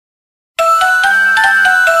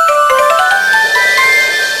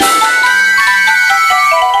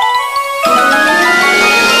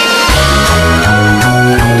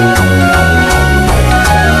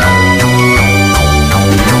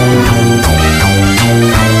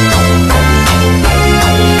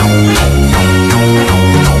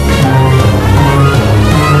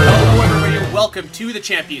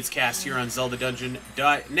Champions Cast here on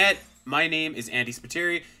ZeldaDungeon.net. My name is Andy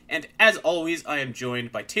Spiteri, and as always, I am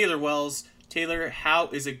joined by Taylor Wells. Taylor, how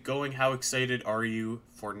is it going? How excited are you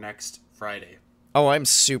for next Friday? Oh, I'm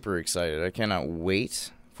super excited. I cannot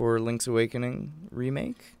wait for Link's Awakening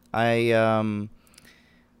remake. I'm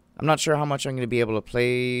not sure how much I'm going to be able to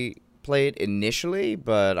play it initially,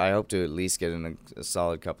 but I hope to at least get in a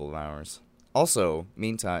solid couple of hours. Also,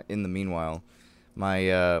 in the meanwhile,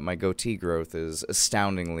 my goatee growth is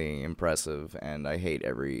astoundingly impressive, and I hate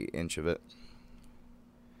every inch of it.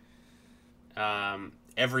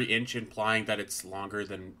 Every inch implying that it's longer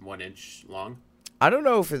than 1 inch long? I don't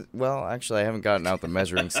know if it... Well, actually, I haven't gotten out the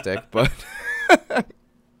measuring stick, but...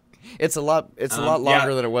 it's a lot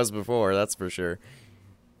longer than it was before, that's for sure.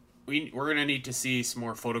 We're going to need to see some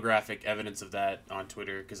more photographic evidence of that on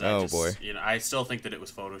Twitter, because I still think that it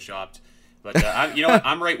was photoshopped. But you know what?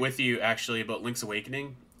 I'm right with you, actually, about Link's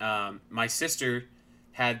Awakening. My sister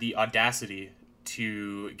had the audacity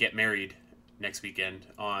to get married next weekend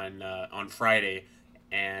on Friday.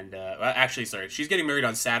 And she's getting married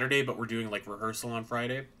on Saturday, but we're doing like rehearsal on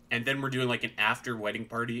Friday. And then we're doing like an after wedding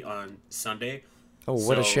party on Sunday. Oh,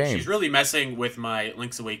 what a shame. She's really messing with my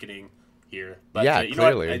Link's Awakening here. But yeah, you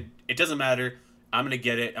clearly. know what? It doesn't matter. I'm going to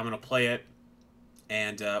get it. I'm going to play it.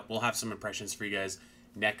 And we'll have some impressions for you guys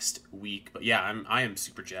next week. But yeah, I am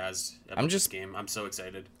super jazzed about this game. I'm so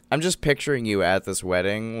excited. I'm just picturing you at this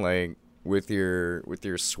wedding, like with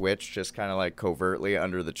your Switch just kind of like covertly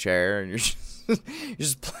under the chair, and you're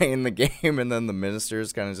just playing the game, and then the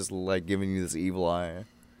minister's kind of just like giving you this evil eye.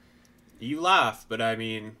 You laugh, but I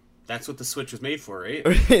mean, that's what the Switch was made for, right?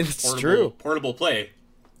 It's true. Portable play.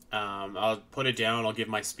 I'll put it down, I'll give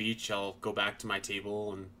my speech, I'll go back to my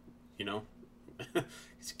table, and, you know,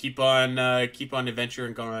 keep on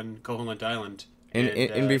adventuring on Koholint Island.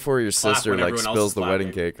 And before your sister, like, spills the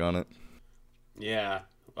wedding cake on it. Yeah.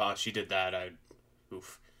 Well, she did that.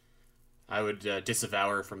 I would disavow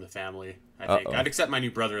her from the family, I think. I'd accept my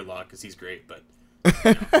new brother-in-law, because he's great, but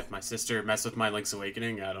you know, if my sister messed with my Link's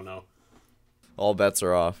Awakening, I don't know. All bets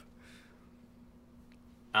are off.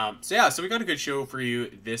 So we got a good show for you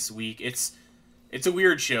this week. It's a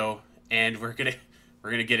weird show, and we're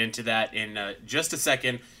gonna get into that in just a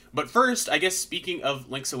second. But first, I guess speaking of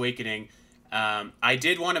Link's Awakening, I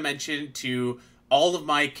did want to mention to all of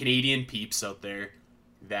my Canadian peeps out there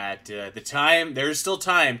that there's still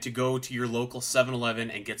time to go to your local 7-Eleven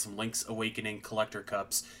and get some Link's Awakening collector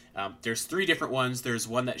cups. There's 3 different ones. There's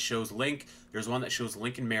one that shows Link, there's one that shows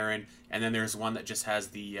Link and Marin, and then there's one that just has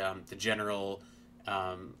the general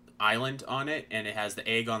island on it, and it has the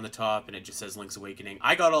egg on the top, and it just says Link's Awakening.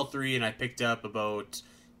 I got all 3, and I picked up about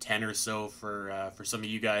 10 or so for some of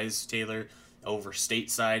you guys, Taylor, over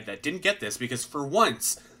stateside that didn't get this, because for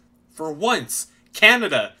once,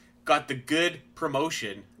 Canada got the good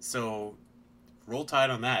promotion, so roll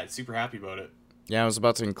tide on that. Super happy about it. Yeah, I was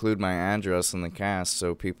about to include my address in the cast,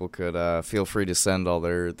 so people could feel free to send all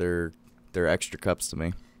their extra cups to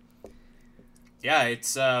me. Yeah,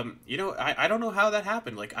 it's, you know, I don't know how that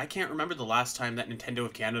happened. Like, I can't remember the last time that Nintendo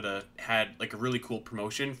of Canada had, like, a really cool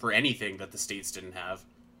promotion for anything that the States didn't have.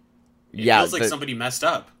 It feels like somebody messed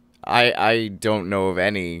up. I don't know of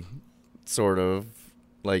any sort of,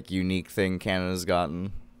 like, unique thing Canada's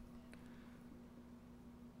gotten.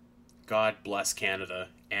 God bless Canada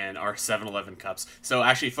and our 7-Eleven cups. So,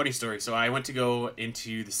 actually, funny story. So, I went to go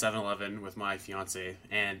into the 7-Eleven with my fiance,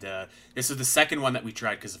 and this was the second one that we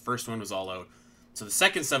tried, because the first one was all out. So, the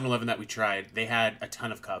second 7-Eleven that we tried, they had a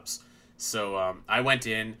ton of cups. So, I went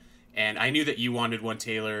in, and I knew that you wanted one,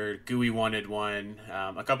 Taylor. Gooey wanted one.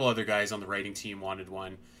 A couple other guys on the writing team wanted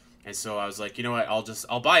one. And so, I was like, you know what,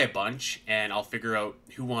 I'll buy a bunch, and I'll figure out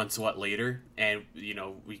who wants what later. And, you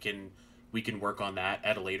know, we can work on that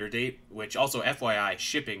at a later date, which also, FYI,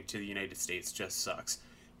 shipping to the United States just sucks.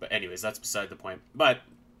 But anyways, that's beside the point. But,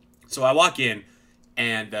 so I walk in,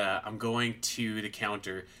 and I'm going to the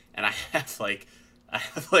counter, and I have like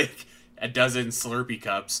a dozen Slurpee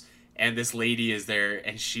cups, and this lady is there,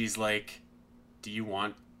 and she's like, do you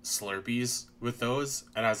want Slurpees with those?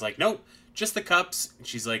 And I was like, nope, just the cups. And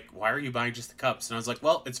she's like, why are you buying just the cups? And I was like,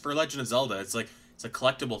 well, it's for Legend of Zelda. It's like, it's a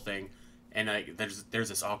collectible thing. And there's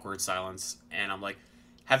this awkward silence, and I'm like,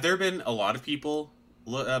 have there been a lot of people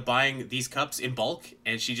buying these cups in bulk?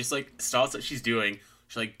 And she just like stops what she's doing.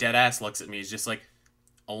 She like dead ass looks at me. It's just like,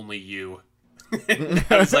 only you. And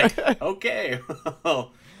I was like, okay,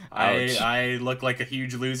 well, I look like a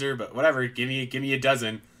huge loser, but whatever. Give me a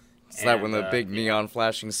dozen. Is that when the big neon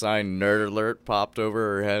flashing sign "Nerd Alert" popped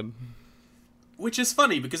over her head? Which is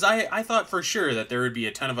funny, because I thought for sure that there would be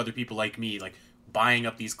a ton of other people like me, like buying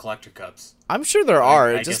up these collector cups. I'm sure there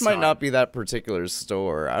are. It just might not not be that particular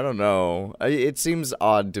store. I don't know. It seems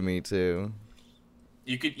odd to me too.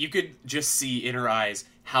 You could just see in her eyes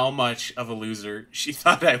how much of a loser she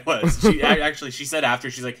thought I was. She said after,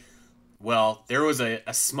 she's like, well, there was a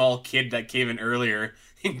small kid that came in earlier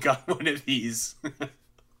and got one of these.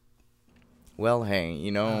 Well,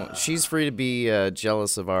 hey, she's free to be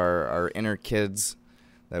jealous of our inner kids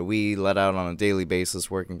that we let out on a daily basis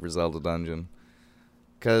working for Zelda Dungeon.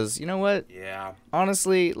 Because, you know what? Yeah.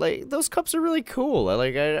 Honestly, like, those cups are really cool.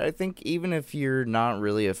 I think even if you're not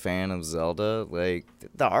really a fan of Zelda, like,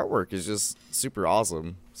 the artwork is just super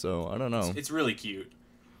awesome. So, I don't know. It's really cute.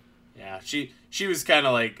 Yeah, she was kind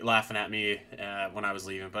of, like, laughing at me when I was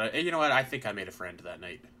leaving. But, you know what? I think I made a friend that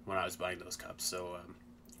night when I was buying those cups. So,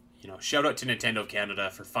 shout out to Nintendo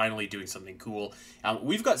Canada for finally doing something cool.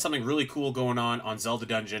 We've got something really cool going on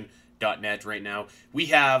ZeldaDungeon.net right now. We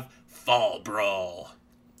have Fall Brawl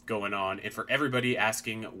going on, and for everybody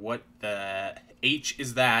asking what the H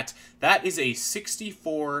is that is a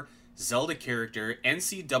 64 Zelda character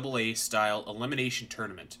NCAA style elimination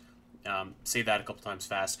tournament. Say that a couple times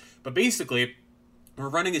fast, but basically we're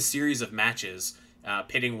running a series of matches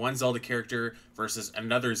pitting one Zelda character versus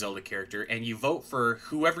another Zelda character, and you vote for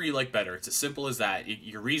whoever you like better. It's as simple as that.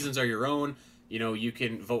 Your reasons are your own. You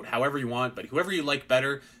can vote however you want, but whoever you like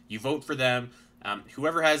better, you vote for them.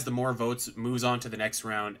 Whoever has the more votes moves on to the next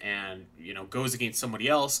round and, goes against somebody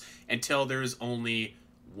else until there's only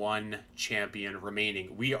one champion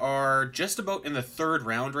remaining. We are just about in the third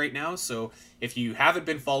round right now, so if you haven't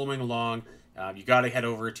been following along, you got to head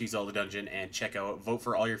over to Zelda Dungeon and check out, vote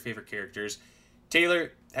for all your favorite characters.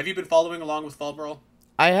 Taylor, have you been following along with Fall Brawl?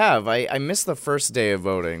 I have. I missed the first day of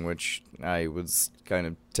voting, which I was kind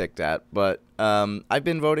of ticked at, but I've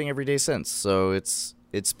been voting every day since, so it's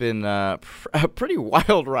been a pretty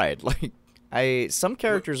wild ride. Like, some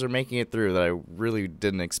characters are making it through that I really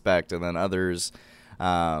didn't expect, and then others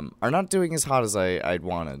are not doing as hot as I'd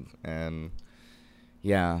wanted. And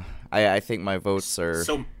yeah, I think my votes are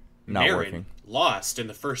not Marin working. Lost in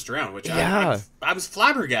the first round, which yeah. I was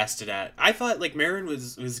flabbergasted at. I thought like Marin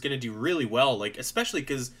was going to do really well, like especially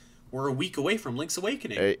because we're a week away from Link's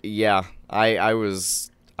Awakening. Yeah, I was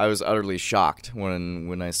utterly shocked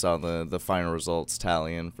when I saw the final results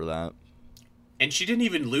tallying for that. And she didn't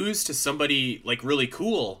even lose to somebody like really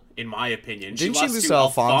cool, in my opinion. Didn't she lost lose to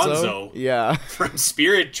Alfonso? Yeah. From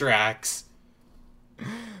Spirit Tracks.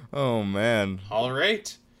 Oh man. All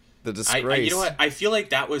right. The disgrace. You know what? I feel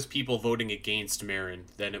like that was people voting against Marin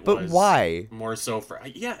than it was. But why? More so for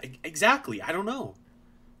yeah, exactly. I don't know.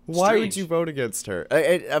 Why would you vote against her?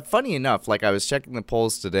 Funny enough, like I was checking the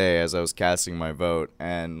polls today as I was casting my vote,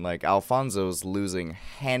 and like Alfonso's losing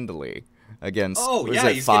handily against. Oh yeah,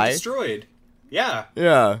 he's getting destroyed. Yeah.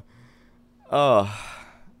 Yeah. Oh,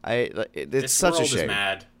 it's this such world a shame. Is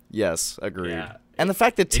mad. Yes, agreed. Yeah, and the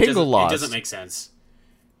fact that Tingle lost. It doesn't make sense.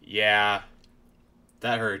 Yeah,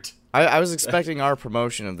 that hurt. I was expecting our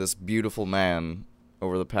promotion of this beautiful man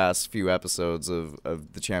over the past few episodes of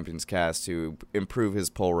the Champions cast to improve his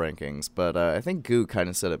poll rankings. But I think Goo kind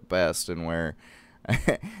of said it best, and where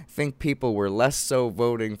I think people were less so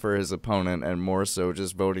voting for his opponent and more so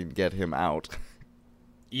just voting to get him out.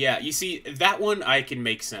 Yeah, you see, that one I can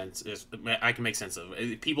make sense. I can make sense of.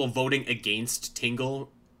 People voting against Tingle.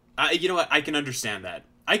 You know what? I can understand that.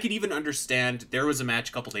 I could even understand, there was a match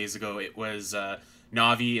a couple days ago. It was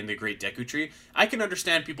Navi and the Great Deku Tree. I can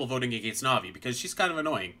understand people voting against Navi because she's kind of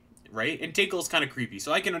annoying, right? And Tingle's kind of creepy,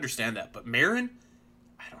 so I can understand that. But Marin,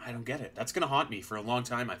 I don't get it. That's gonna haunt me for a long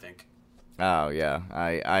time, I think. Oh yeah,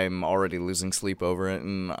 I'm already losing sleep over it,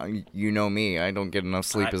 and you know me, I don't get enough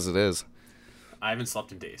sleep as it is. I haven't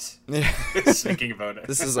slept in days. Yeah, thinking about it.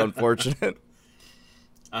 This is unfortunate.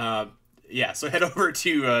 Yeah, so head over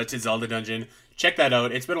to Zelda Dungeon. Check that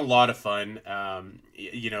out. It's been a lot of fun.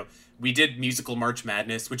 We did Musical March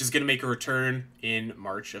Madness, which is going to make a return in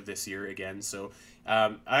March of this year again. So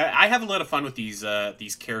I have a lot of fun with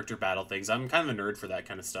these character battle things. I'm kind of a nerd for that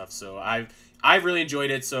kind of stuff. So I've really enjoyed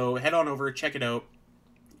it. So head on over, check it out.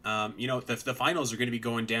 The finals are going to be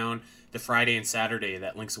going down the Friday and Saturday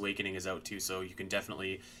that Link's Awakening is out too. So you can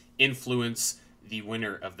definitely influence the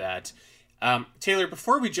winner of that. Taylor,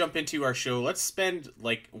 before we jump into our show, let's spend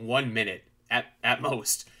like 1 minute at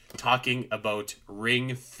most talking about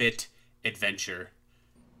Ringfit Adventure.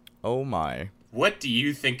 Oh my. What do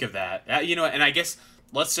you think of that? And I guess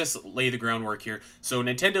let's just lay the groundwork here. So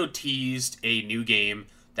Nintendo teased a new game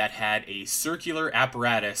that had a circular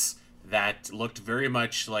apparatus that looked very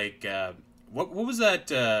much like what was that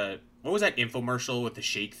infomercial with the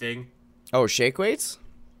shake thing? Oh, shake weights?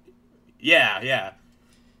 Yeah.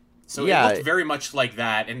 So it looked very much like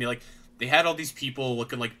that, and they had all these people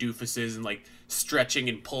looking like doofuses and like stretching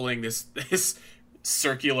and pulling this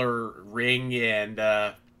circular ring, and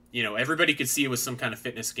everybody could see it was some kind of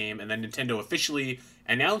fitness game. And then Nintendo officially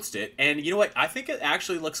announced it, and you know what? I think it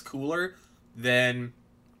actually looks cooler than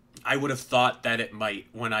I would have thought that it might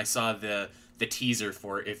when I saw the teaser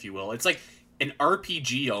for it, if you will. It's like an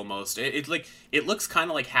RPG almost. It looks kind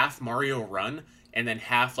of like half Mario Run and then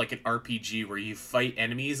half like an RPG where you fight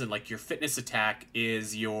enemies, and like your fitness attack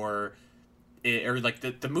is or like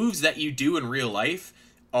the moves that you do in real life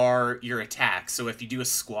are your attacks. So if you do a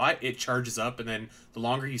squat, it charges up, and then the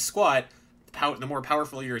longer you squat, the more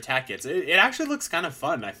powerful your attack gets. It actually looks kind of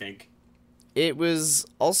fun, I think. It was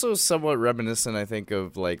also somewhat reminiscent, I think,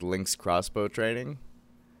 of like Link's crossbow training.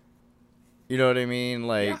 You know what I mean?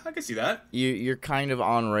 Like, yeah, I can see that. You're kind of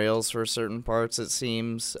on rails for certain parts, it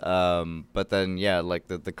seems. But then, yeah, like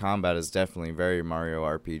the combat is definitely very Mario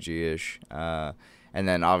RPG-ish. And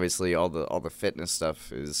then obviously all the fitness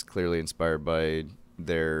stuff is clearly inspired by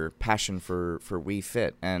their passion for Wii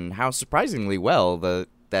Fit, and how surprisingly well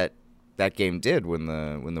that game did when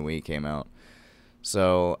the Wii came out.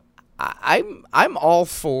 So I'm all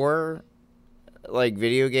for like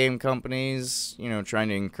video game companies, trying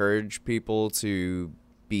to encourage people to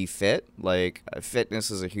be fit. Like, fitness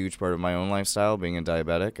is a huge part of my own lifestyle. Being a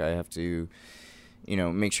diabetic, I have to,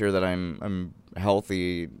 make sure that I'm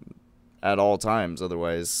healthy at all times.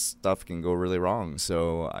 Otherwise, stuff can go really wrong.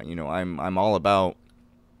 So, I'm all about,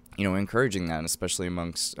 encouraging that, especially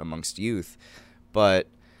amongst youth. But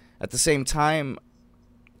at the same time,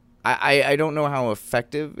 I don't know how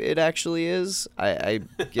effective it actually is. I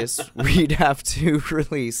guess we'd have to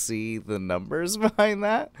really see the numbers behind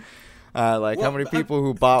that. How many people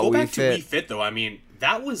who bought Wii Fit. Go back Fit. to Wii Fit, though. I mean,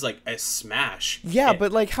 that was like a smash. Yeah,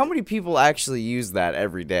 but like, how many people actually use that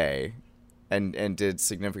every day and did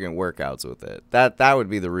significant workouts with it? That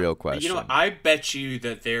would be the real question. I bet you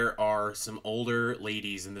that there are some older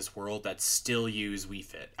ladies in this world that still use Wii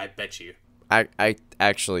Fit. I bet you. I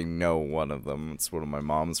actually know one of them. It's one of my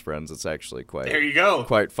mom's friends. It's actually there you go.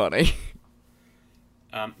 Quite funny.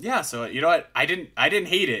 Yeah. So you know what? I didn't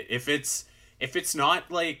hate it. If it's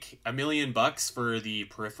not like $1 million for the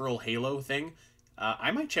peripheral Halo thing,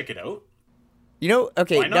 I might check it out.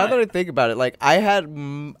 Okay. Now that I think about it, like I had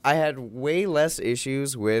way less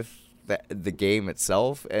issues with the game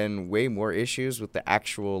itself, and way more issues with the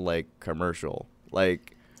actual like commercial.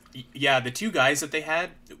 Like, yeah, the two guys that they had,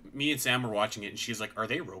 me and Sam were watching it, and she's like, "Are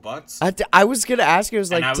they robots?" I was gonna ask you. I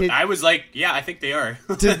was like, I was like, "Yeah, I think they are."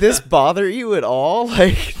 Did this bother you at all?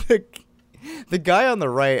 Like the guy on the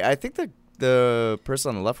right, I think the person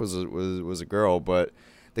on the left was a girl, but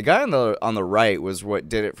the guy on the right was what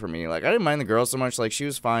did it for me. Like, I didn't mind the girl so much. Like, she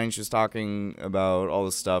was fine. She was talking about all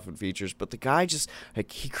this stuff and features, but the guy just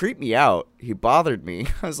like he creeped me out. He bothered me.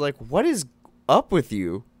 I was like, "What is up with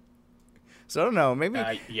you?" So I don't know, maybe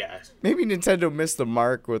Nintendo missed the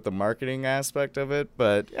mark with the marketing aspect of it,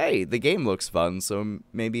 but hey, the game looks fun, so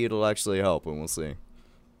maybe it'll actually help, and we'll see.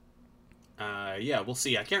 Yeah, we'll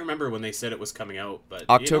see. I can't remember when they said it was coming out, but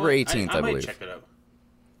October 18th, I believe. Might check it out.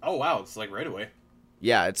 Oh wow, it's like right away.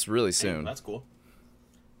 Yeah, it's really soon. Hey, that's cool.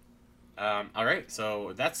 All right,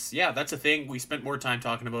 so that's a thing. We spent more time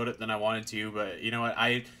talking about it than I wanted to, but you know what?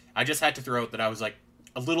 I just had to throw out that I was like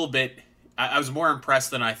a little bit. I was more impressed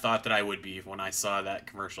than I thought that I would be when I saw that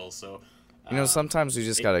commercial. So, sometimes we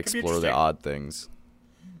just gotta explore the odd things.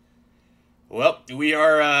 Well, we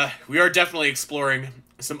are definitely exploring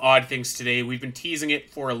some odd things today. We've been teasing it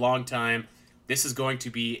for a long time. This is going to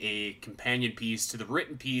be a companion piece to the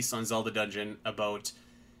written piece on Zelda Dungeon about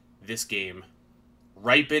this game,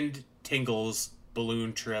 Ripened, Tingle's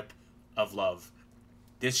Balloon Trip of Love.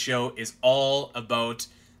 This show is all about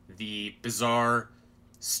the bizarre,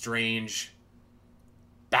 strange,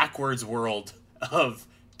 backwards world of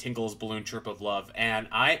Tingle's Balloon Trip of Love. And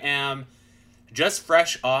I am just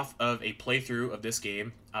fresh off of a playthrough of this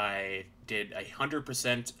game. I did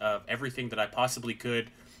 100% of everything that I possibly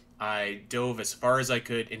could. I dove as far as I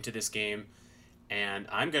could into this game, and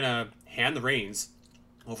I'm going to hand the reins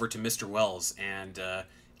over to Mr. Wells and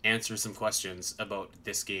answer some questions about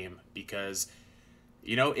this game, because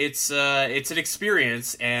it's an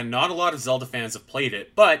experience, and not a lot of Zelda fans have played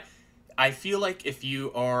it, but I feel like if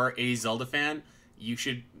you are a Zelda fan, you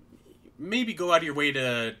should maybe go out of your way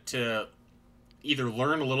to either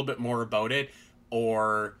learn a little bit more about it,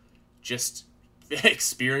 or just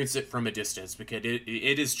experience it from a distance, because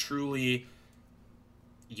it is truly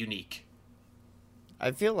unique.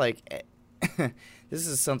 I feel like this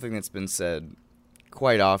is something that's been said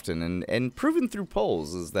quite often, and proven through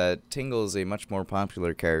polls, is that Tingle is a much more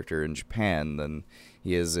popular character in Japan than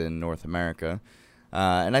he is in North America.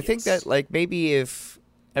 And I think that, like, maybe if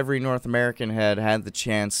every North American had the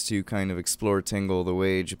chance to kind of explore Tingle the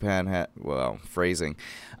way Japan had, well, phrasing,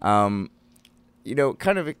 kind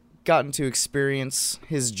of gotten to experience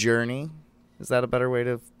his journey. Is that a better way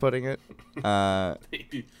of putting it?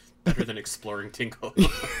 Maybe better than exploring Tingle.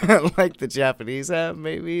 Like the Japanese have,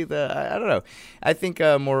 maybe. I don't know. I think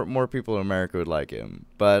more people in America would like him.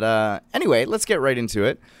 But anyway, let's get right into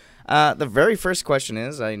it. The very first question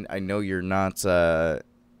is, I know you're not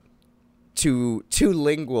too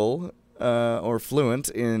lingual or fluent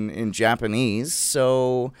in Japanese,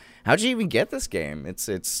 so how'd you even get this game?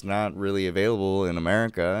 It's not really available in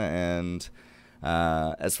America, and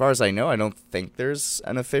as far as I know, I don't think there's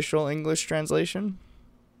an official English translation.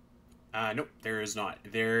 Nope, there is not.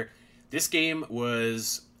 This game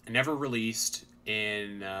was never released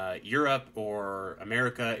in Europe or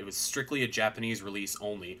America. It was strictly a Japanese release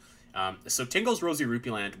only. So Tingle's Rosy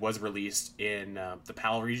Rupee Land was released in the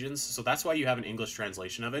PAL regions, so that's why you have an English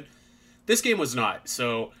translation of it. This game was not.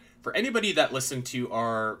 So for anybody that listened to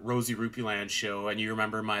our Rosy Rupee Land show, and you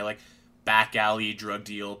remember my back alley drug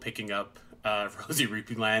deal picking up Rosy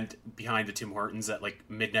Rupee Land behind the Tim Hortons at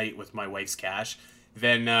midnight with my wife's cash,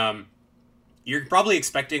 then you're probably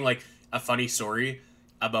expecting a funny story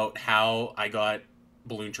about how I got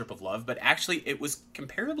Balloon Trip of Love, but actually it was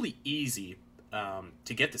comparatively easy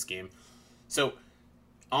to get this game. So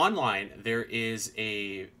online there is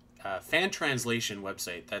a fan translation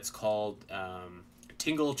website that's called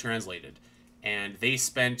Tingle Translated, and they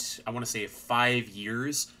spent, I want to say, 5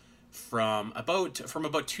 years from about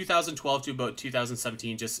 2012 to about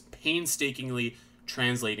 2017 just painstakingly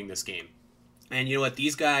translating this game. And you know what,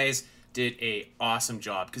 these guys did a awesome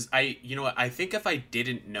job, because I think if I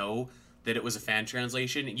didn't know that it was a fan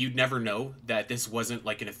translation, you'd never know that this wasn't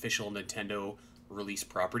an official Nintendo release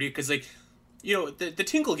property, because the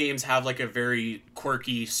Tingle games have a very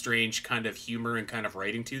quirky, strange kind of humor and kind of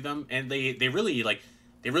writing to them, and they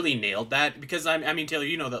really nailed that, because I mean, Taylor,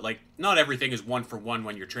 you know that not everything is one for one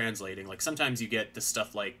when you're translating. Sometimes you get the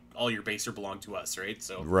stuff all your base or belong to us, right?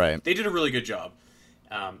 So right. They did a really good job.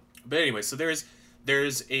 But anyway, so there's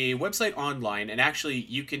a website online, and actually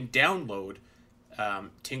you can download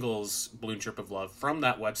Tingle's Balloon Trip of Love from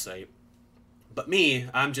that website. But me,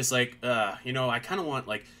 I'm just I kind of want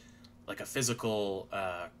a physical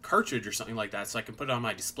cartridge or something like that, so I can put it on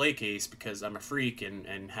my display case, because I'm a freak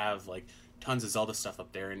and have tons of Zelda stuff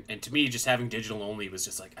up there. And to me, just having digital only was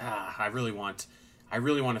just I really want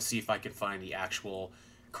to see if I can find the actual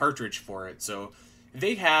cartridge for it. So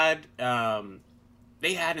they had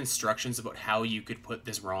instructions about how you could put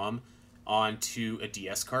this ROM onto a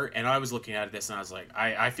DS cart, and I was looking at this and I was like,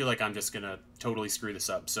 I feel like I'm just gonna totally screw this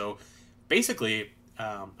up. So basically,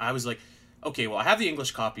 I was like, okay, well, I have the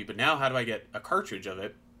English copy, but now how do I get a cartridge of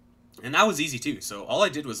it? And that was easy too. So all I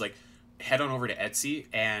did was head on over to Etsy,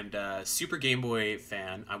 and Super Game Boy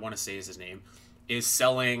Fan, I want to say is his name, is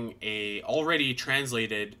selling a already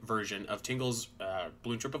translated version of Tingle's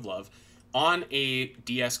Balloon Trip of Love on a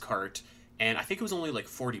DS cart. And I think it was only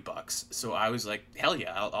 $40. So I was like, hell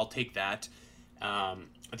yeah, I'll take that.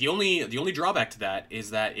 The only drawback to that is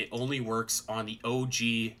that it only works on the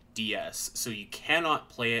OG DS. So you cannot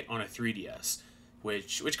play it on a 3DS,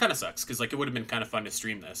 which kind of sucks, because it would have been kind of fun to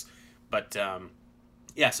stream this. But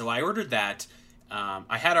yeah, so I ordered that.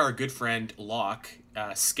 I had our good friend Locke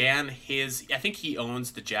scan his. I think he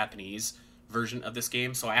owns the Japanese version of this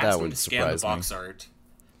game, so I asked him to scan the box art.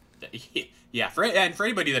 Yeah, for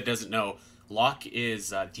anybody that doesn't know, Locke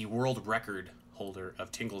is the world record holder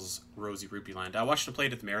of Tingle's Rosy Rupee Land. I watched him play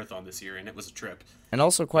it at the marathon this year, and it was a trip. And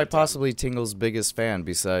also quite possibly Tingle's biggest fan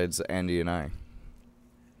besides Andy and I.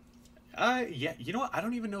 Yeah, you know what? I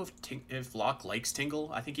don't even know if Locke likes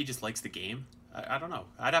Tingle. I think he just likes the game. I don't know.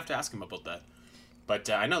 I'd have to ask him about that. But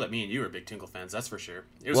I know that me and you are big Tingle fans, that's for sure.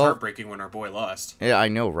 It was heartbreaking when our boy lost. Yeah, I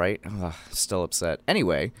know, right? Ugh, still upset.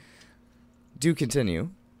 Anyway, do continue.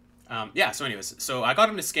 Yeah, so anyways, so I got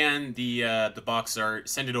him to scan the box art,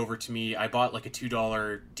 send it over to me. I bought a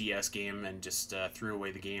 $2 DS game and just threw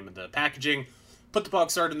away the game and the packaging, put the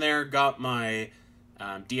box art in there, got my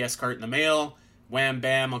DS cart in the mail. Wham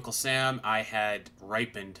bam, Uncle Sam, I had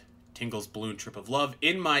Ripened Tingle's Balloon Trip of Love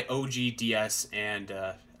in my OG DS, and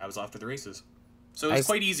I was off to the races. So it was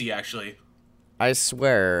quite easy, actually. I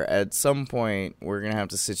swear, at some point, we're going to have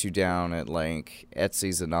to sit you down at,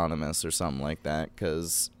 Etsy's Anonymous or something like that,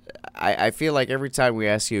 because I feel like every time we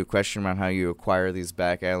ask you a question about how you acquire these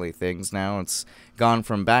back alley things now, it's gone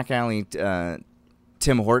from back alley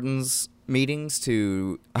Tim Hortons meetings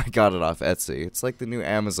to I got it off Etsy. It's like the new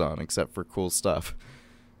Amazon, except for cool stuff.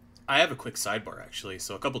 I have a quick sidebar, actually.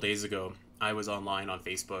 So a couple days ago, I was online on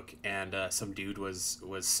Facebook, and some dude was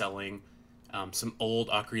selling some old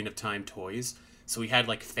Ocarina of Time toys. So he had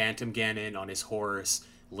like Phantom Ganon on his horse,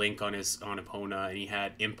 Link on Epona, and he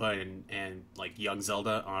had Impa and like young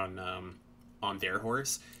Zelda on their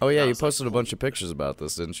horse. Oh yeah, And I you was posted like, a bunch of pictures about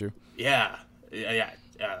this, didn't you? yeah.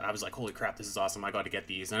 I was like, holy crap, this is awesome. I got to get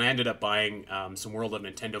these. And I ended up buying some World of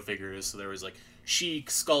Nintendo figures. So there was like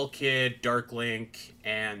Sheik, Skull Kid, Dark Link,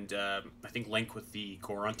 and I think Link with the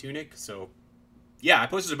Goron tunic. So yeah, I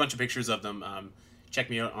posted a bunch of pictures of them. Check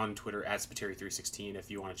me out on Twitter at Spiteri316 if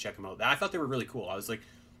you want to check them out. I thought they were really cool. I was like,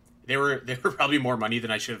 they were probably more money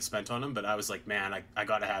than I should have spent on them, but I was like, man, I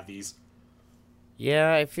got to have these.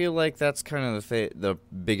 Yeah, I feel like that's kind of the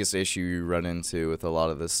biggest issue you run into with a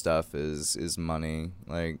lot of this stuff is money.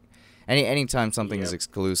 Like, anytime something is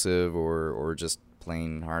exclusive or just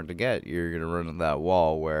plain hard to get, you're gonna run into that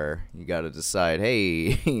wall where you got to decide,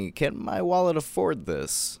 hey, can my wallet afford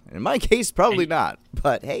this? In my case, probably not.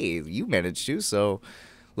 But hey, you managed to, so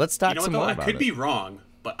let's talk some more about it. I could be wrong,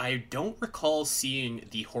 but I don't recall seeing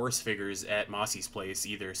the horse figures at Mossy's place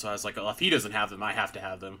either. So I was like, well, if he doesn't have them, I have to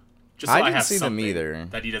have them. Just so I didn't see them either.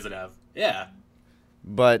 That he doesn't have. Yeah.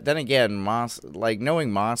 But then again, Moss, like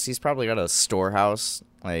knowing Moss, he's probably got a storehouse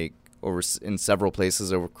like over in several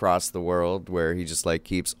places across the world where he just like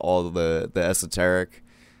keeps all the esoteric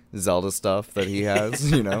Zelda stuff that he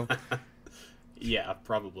has, you know. Yeah,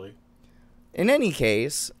 probably. In any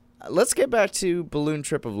case, let's get back to Balloon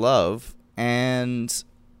Trip of Love, and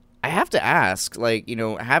I have to ask, like, you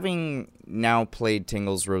know, having now played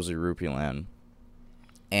Tingle's Rosy Rupee Land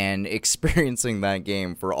and experiencing that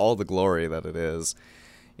game for all the glory that it is,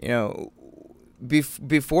 you know,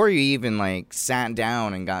 before you even, like, sat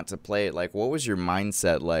down and got to play it, like, what was your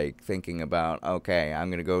mindset like thinking about, okay, I'm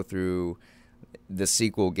going to go through the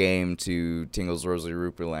sequel game to Tingle's Rosy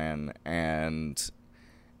Rupee Land and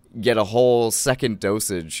get a whole second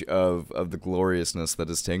dosage of the gloriousness that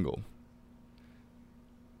is Tingle?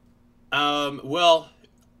 Well,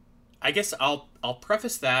 I guess I'll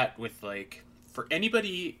preface that with, like, for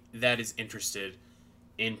anybody that is interested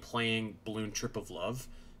in playing Balloon Trip of Love,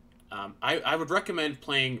 I would recommend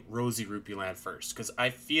playing Rosy Rupee Land first, because I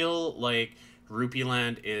feel like Rupee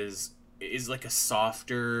Land is like a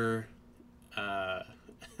softer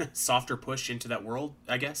push into that world,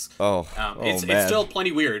 I guess. It's still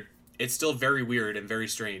plenty weird. It's still very weird and very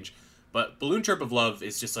strange, but Balloon Trip of Love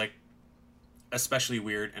is just like especially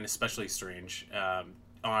weird and especially strange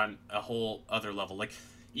on a whole other level. Like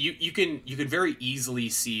you can very easily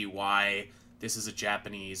see why this is a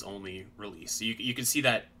Japanese only release. You can see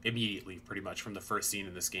that immediately, pretty much from the first scene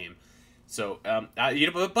in this game. So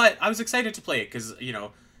but I was excited to play it because, you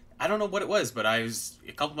know, I don't know what it was, but I was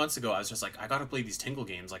a couple months ago. I was just like, I gotta play these Tingle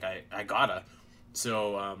games. Like I gotta.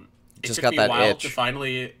 So it just took me a while itch to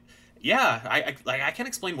finally. Yeah, I can't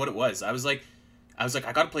explain what it was. I was like, I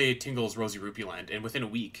gotta play Tingle's Rosy Rupee Land, and within a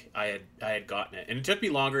week, I had gotten it, and it took me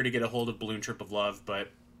longer to get a hold of Balloon Trip of Love, but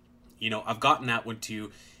you know, I've gotten that one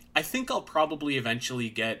too. I think I'll probably eventually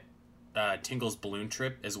get Tingle's Balloon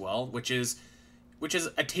Trip as well, which is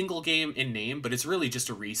a Tingle game in name, but it's really just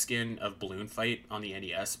a reskin of Balloon Fight on the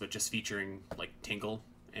NES, but just featuring like Tingle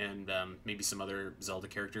and maybe some other Zelda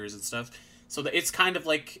characters and stuff. So it's kind of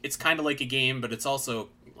like a game, but it's also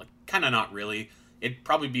like kind of not really. It'd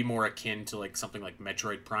probably be more akin to like something like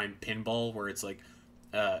Metroid Prime Pinball, where it's like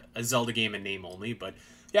a Zelda game in name only. But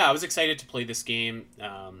yeah, I was excited to play this game.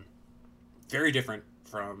 Very different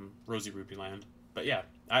from Rosy Rupee Land, but yeah,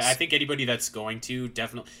 I think anybody that's going to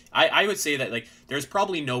definitely, I would say that like there's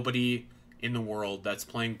probably nobody in the world that's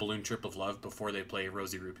playing Balloon Trip of Love before they play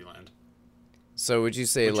Rosy Rupee Land. So would you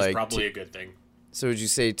say which like is probably a good thing? So would you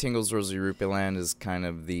say Tingle's Rosy Rupee Land is kind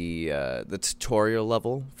of the tutorial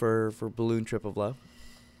level for Balloon Trip of Love?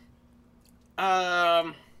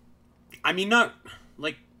 I mean, not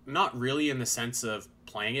really in the sense of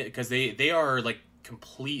playing it, because they are like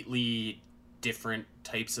completely different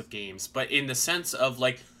types of games, but in the sense of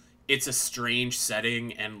like it's a strange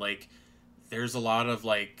setting and like there's a lot of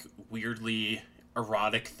like weirdly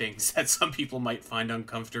erotic things that some people might find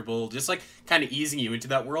uncomfortable, just like kind of easing you into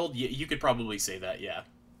that world. You could probably say that. Yeah.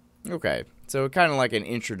 Okay, so kind of like an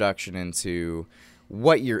introduction into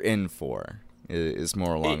what you're in for is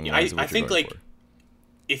more along the lines of what I think going like for.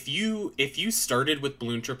 if you started with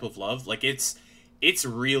Balloon Trip of Love, like it's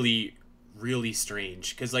really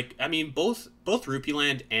strange, because like I mean both Rupee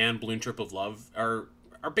Land and Balloon Trip of Love are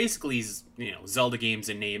basically, you know, Zelda games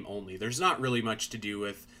in name only. There's not really much to do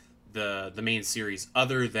with the main series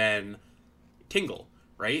other than Tingle,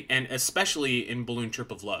 right? And especially in Balloon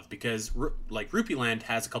Trip of Love, because like Rupee Land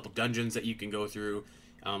has a couple dungeons that you can go through.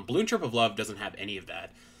 Balloon Trip of Love doesn't have any of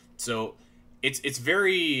that, so it's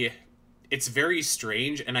very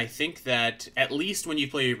strange. And I think that at least when you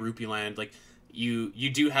play Rupee Land, like you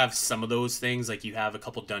do have some of those things. Like you have a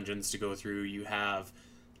couple dungeons to go through. You have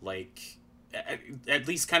like at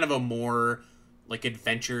least kind of a more like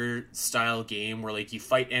adventure style game where like you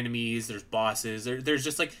fight enemies, there's bosses, there's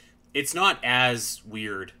just like it's not as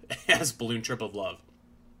weird as Balloon Trip of Love.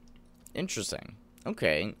 Interesting.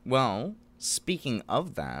 Okay. Well, speaking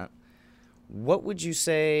of that, what would you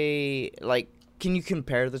say, like, can you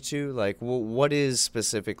compare the two? Like, what is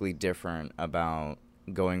specifically different about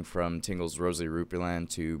going from Tingle's Rosy Rupee Land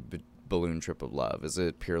to Balloon Trip of Love? Is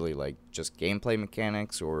it purely, like, just gameplay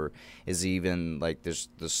mechanics, or is even, like, there's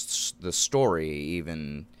the story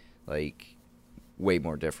even, like, way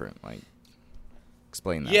more different? Like,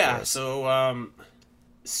 explain that for us.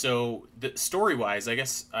 So the story-wise, I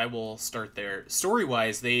guess I will start there.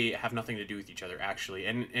 Story-wise, they have nothing to do with each other, actually.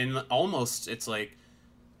 And almost, it's like,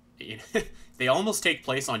 you know, they almost take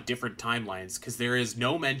place on different timelines, because there is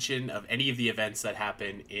no mention of any of the events that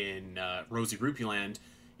happen in Rosy Rupee Land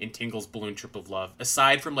in Tingle's Balloon Trip of Love,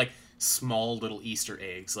 aside from, like, small little Easter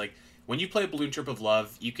eggs. Like, when you play Balloon Trip of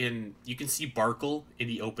Love, you can see Barkle in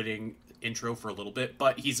the opening intro for a little bit,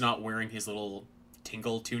 but he's not wearing his little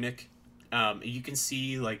Tingle tunic. You can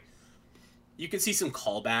see some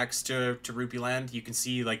callbacks to Rupee Land. You can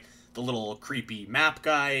see like the little creepy map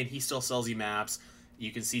guy, and he still sells you maps.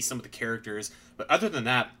 You can see some of the characters, but other than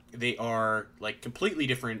that, they are like completely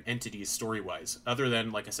different entities story-wise. Other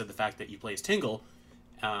than, like I said, the fact that you play as Tingle,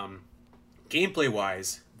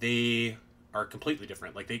 gameplay-wise, they are completely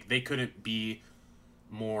different. Like they couldn't be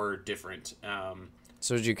more different.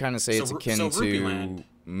 So did you kind of say it's akin to Land,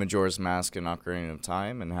 Majora's Mask and Ocarina of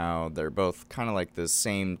Time, and how they're both kind of like the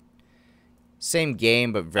same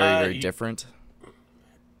game, but very different?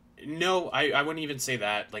 No, I wouldn't even say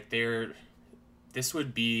that. Like this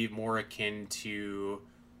would be more akin to,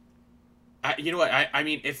 you know what? I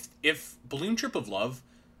mean, if Balloon Trip of Love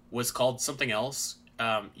was called something else,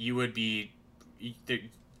 you'd be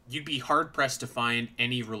hard pressed to find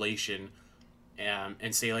any relation.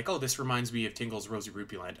 And say like, oh, this reminds me of Tingle's Rosy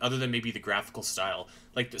Rupee Land, other than maybe the graphical style.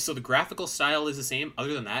 Like, so the graphical style is the same.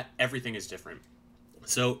 Other than that, everything is different.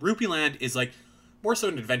 So Rupee Land is like more so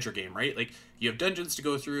an adventure game, right? Like you have dungeons to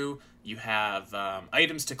go through, you have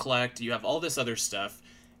items to collect, you have all this other stuff,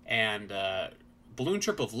 and Balloon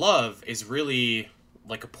Trip of Love is really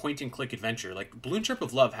like a point and click adventure. Like Balloon Trip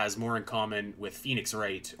of Love has more in common with Phoenix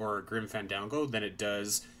Wright or Grim Fandango than it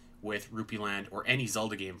does with Rupee Land or any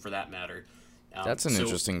Zelda game for that matter. That's an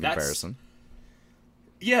interesting comparison.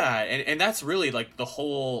 Yeah, and that's really like the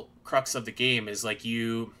whole crux of the game is like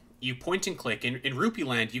you point and click. In Rupee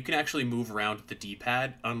Land, you can actually move around with the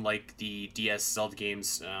D-pad, unlike the DS Zelda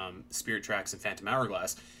games, Spirit Tracks and Phantom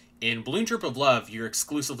Hourglass. In Balloon Trip of Love, you're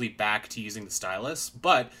exclusively back to using the stylus,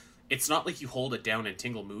 but it's not like you hold it down and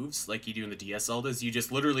Tingle moves like you do in the DS Zeldas. You just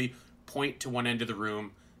literally point to one end of the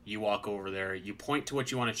room, you walk over there, you point to what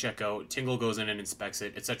you want to check out, Tingle goes in and inspects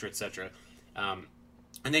it, etc., etc.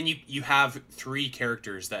 And then you have three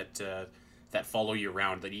characters that follow you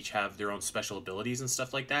around that each have their own special abilities and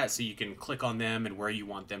stuff like that. So you can click on them and where you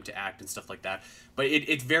want them to act and stuff like that. But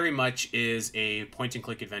it very much is a point and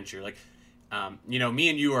click adventure. Like, you know, me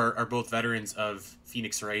and you are both veterans of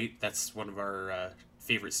Phoenix Wright. That's one of our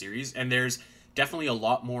favorite series. And there's definitely a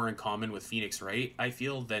lot more in common with Phoenix Wright, I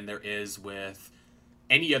feel, than there is with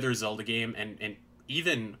any other Zelda game. And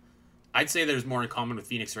even... I'd say there's more in common with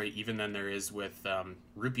Phoenix Wright even than there is with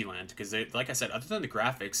Rupee Land, because like I said, other than the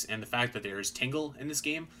graphics and the fact that there's Tingle in this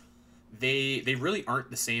game, they really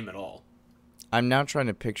aren't the same at all. I'm now trying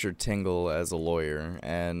to picture Tingle as a lawyer,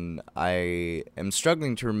 and I am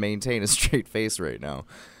struggling to maintain a straight face right now.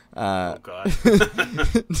 Oh God.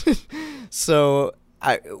 So,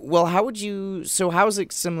 how is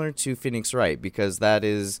it similar to Phoenix Wright? Because that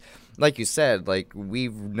is, like you said, like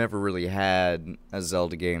we've never really had a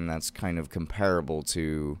Zelda game that's kind of comparable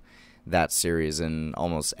to that series in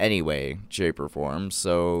almost any way, shape, or form.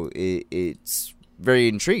 So it's very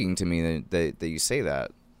intriguing to me that you say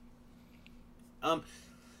that.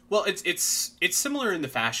 Well, it's similar in the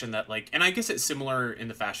fashion that like, and I guess it's similar in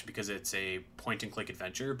the fashion because it's a point and click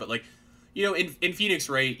adventure, but like, you know, in Phoenix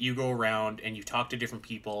Wright, you go around and you talk to different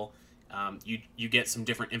people. You get some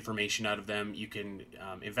different information out of them. You can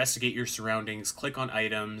investigate your surroundings, click on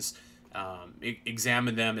items,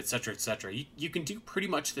 examine them, etc., etc. You can do pretty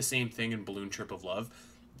much the same thing in Balloon Trip of Love.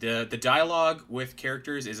 The dialogue with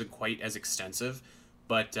characters isn't quite as extensive,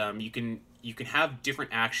 but you can have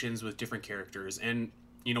different actions with different characters. And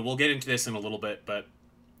we'll get into this in a little bit, but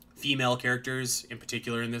female characters in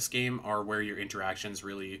particular in this game are where your interactions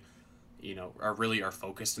really, are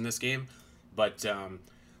focused in this game. But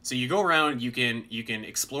so you go around, you can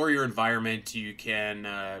explore your environment, you can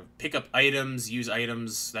pick up items, use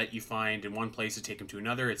items that you find in one place to take them to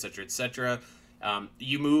another, etc., etc.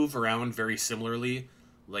 You move around very similarly,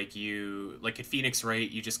 like at Phoenix Wright,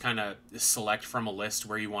 you just kind of select from a list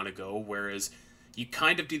where you want to go, whereas you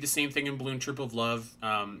kind of do the same thing in Balloon Trip of Love,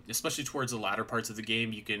 especially towards the latter parts of the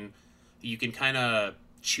game. You can kind of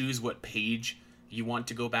choose what page you want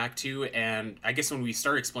to go back to, and I guess when we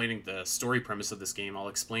start explaining the story premise of this game, I'll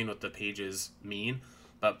explain what the pages mean.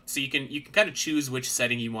 But so you can kind of choose which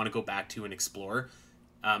setting you want to go back to and explore.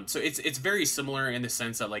 So it's very similar in the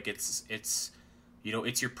sense that like it's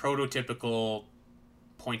your prototypical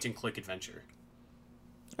point and click adventure.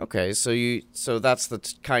 Okay, so that's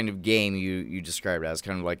the kind of game you described as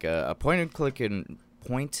kind of like a point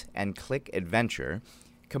and click adventure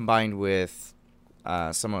combined with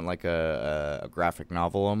somewhat like a graphic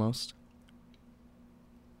novel almost.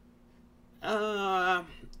 Or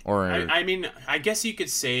I mean, I guess you could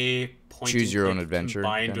say point choose and your click own adventure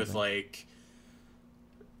combined with like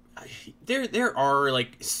there are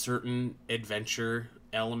like certain adventure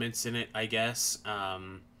elements in it, I guess.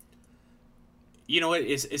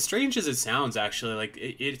 As strange as it sounds, actually, like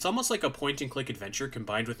it's almost like a point and click adventure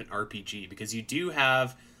combined with an RPG, because you do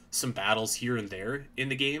have some battles here and there in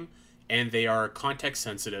the game, and they are context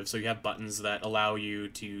sensitive. So you have buttons that allow you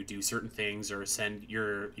to do certain things or send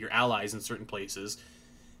your allies in certain places.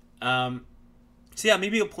 So yeah,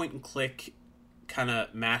 maybe a point and click kind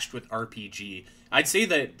of mashed with RPG. I'd say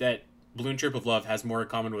that Balloon Trip of Love has more in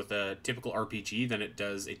common with a typical RPG than it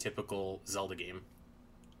does a typical Zelda game.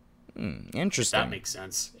 Interesting. If that makes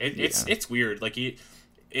sense. It's weird. Like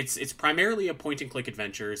it's primarily a point and click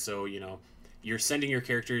adventure. So you're sending your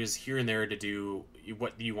characters here and there to do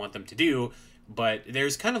what you want them to do, but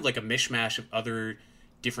there's kind of like a mishmash of other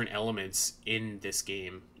different elements in this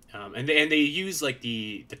game, and they use like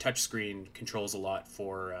the touchscreen controls a lot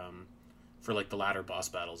for like the latter boss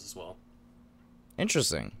battles as well.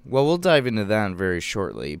 Interesting. Well, we'll dive into that very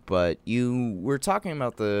shortly, but you were talking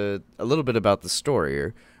about a little bit about the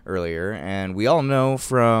story earlier, and we all know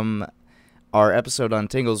from our episode on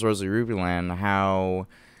Tingle's Rosy Rupee Land how,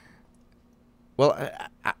 well,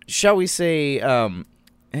 shall we say,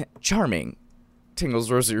 charming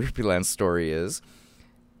Tingle's Rosy Rupee Land story is.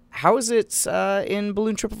 How is it in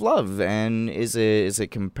Balloon Trip of Love, and is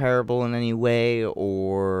it comparable in any way,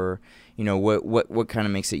 or what kind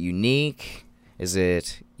of makes it unique? Is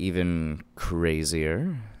it even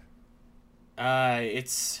crazier?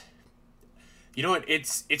 It's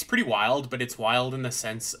pretty wild, but it's wild in the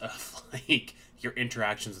sense of like your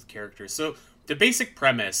interactions with characters. So the basic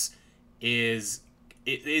premise is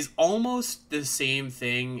almost the same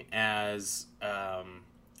thing as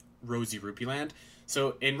Rosy Rupee Land.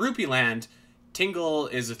 So in Rupee Land, Tingle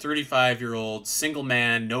is a 35-year-old single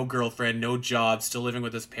man, no girlfriend, no job, still living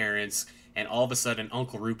with his parents. And all of a sudden,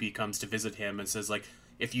 Uncle Rupee comes to visit him and says, like,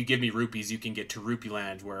 if you give me rupees, you can get to Rupee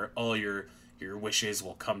Land, where all your wishes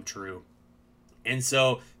will come true. And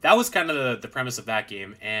so that was kind of the premise of that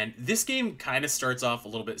game. And this game kind of starts off a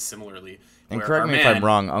little bit similarly. And correct me if I'm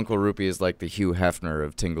wrong, Uncle Rupee is like the Hugh Hefner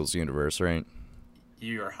of Tingle's universe, right?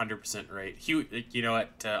 You are 100% right. Hugh, you know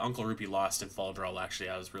what? Uncle Rupee lost in Fall Brawl, actually.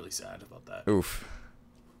 I was really sad about that. Oof.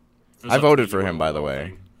 I voted for him, by the way.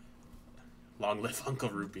 Thing. Long live Uncle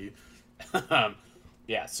Rupee.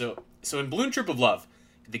 Yeah, so in Balloon Trip of Love,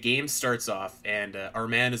 the game starts off, and our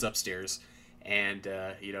man is upstairs, and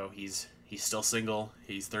he's still single.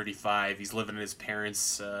 He's 35. He's living in his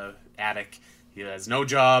parents' attic. He has no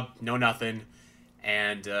job, no nothing,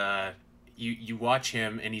 and you watch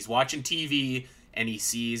him, and he's watching TV, and he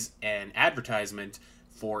sees an advertisement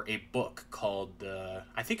for a book called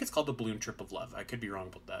I think it's called The Balloon Trip of Love. I could be wrong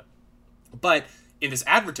about that, but in this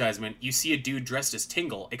advertisement, you see a dude dressed as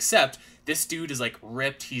Tingle, except this dude is like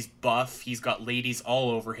ripped, he's buff, he's got ladies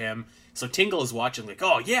all over him. So Tingle is watching like,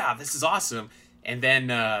 oh yeah, this is awesome. And then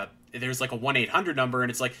there's like a 1-800 number,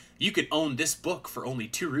 and it's like, you can own this book for only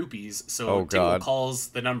 2 rupees. So Tingle calls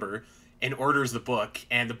the number and orders the book,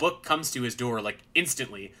 and the book comes to his door like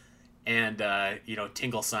instantly. And,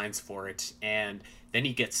 Tingle signs for it, and then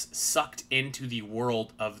he gets sucked into the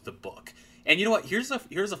world of the book. And you know what? Here's a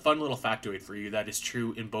fun little factoid for you that is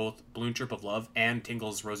true in both Balloon Trip of Love and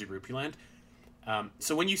Tingle's Rosy Rupee Land.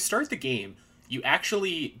 So when you start the game, you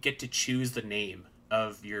actually get to choose the name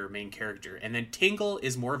of your main character, and then Tingle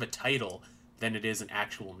is more of a title than it is an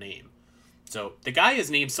actual name. So the guy is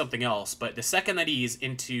named something else, but the second that he's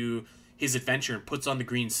into his adventure and puts on the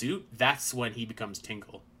green suit, that's when he becomes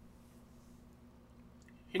Tingle.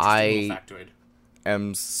 Interesting little factoid.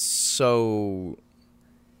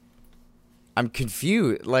 I'm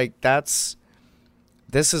confused. Like, this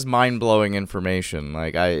is mind-blowing information.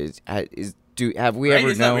 Like, have we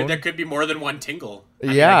ever known? There could be more than one Tingle. I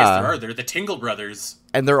yeah. mean, I guess there are. They're the Tingle brothers.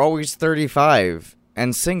 And they're always 35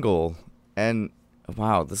 and single. And,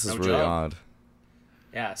 wow, this is really odd.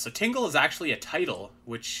 Yeah, so Tingle is actually a title,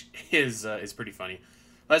 which is pretty funny.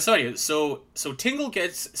 But so anyway, so Tingle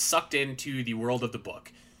gets sucked into the world of the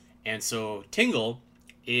book. And so Tingle,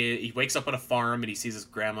 he wakes up on a farm and he sees his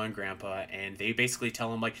grandma and grandpa, and they basically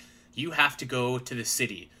tell him, like, you have to go to the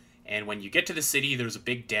city. And when you get to the city, there's a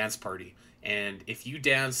big dance party. And if you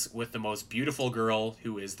dance with the most beautiful girl,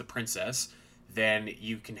 who is the princess, then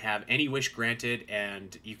you can have any wish granted,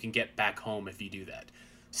 and you can get back home if you do that.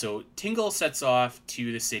 So Tingle sets off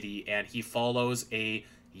to the city, and he follows a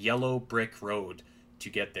yellow brick road to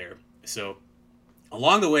get there. So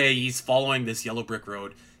along the way, he's following this yellow brick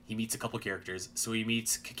road. He meets a couple characters. So he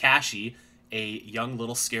meets Kakashi, a young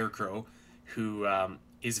little scarecrow who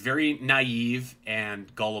is very naive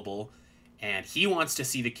and gullible, and he wants to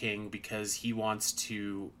see the king because he wants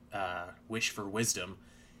to wish for wisdom.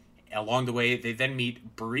 Along the way, they then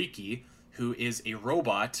meet Bariki, who is a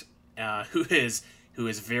robot who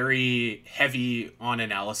is very heavy on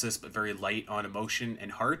analysis but very light on emotion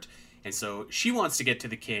and heart. And so she wants to get to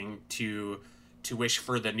the king to wish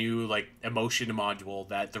for the new, like, emotion module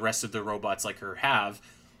that the rest of the robots like her have.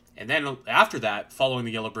 And then after that, following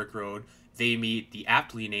the yellow brick road, they meet the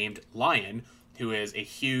aptly named Lion, who is a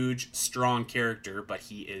huge, strong character, but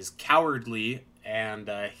he is cowardly, and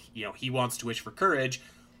he wants to wish for courage.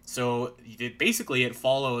 So it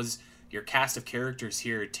follows your cast of characters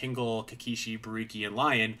here: Tingle, Kakishi, Bariki, and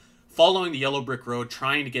Lion, following the yellow brick road,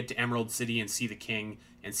 trying to get to Emerald City and see the king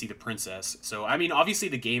and see the princess. So, I mean, obviously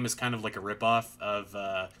the game is kind of like a ripoff of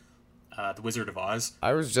The Wizard of Oz.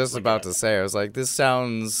 I was just about to say, I was like, this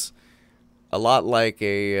sounds a lot like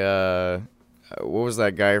what was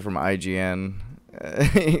that guy from IGN?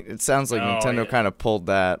 It sounds like Nintendo kind of pulled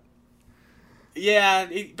that. Yeah,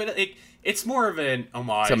 but it's more of an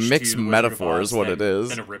homage. It's a mixed metaphor is what it is.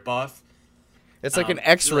 Than a ripoff. It's like an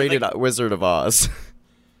X-rated Wizard of Oz.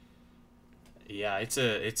 Yeah, it's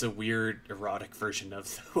a weird erotic version of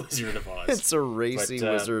the Wizard of Oz. It's a racy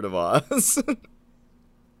Wizard of Oz.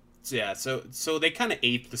 Yeah, so they kind of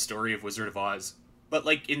ape the story of Wizard of Oz, but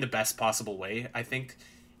like in the best possible way, I think.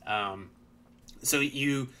 So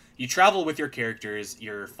you travel with your characters.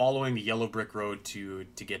 You're following the yellow brick road to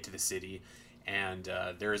get to the city, and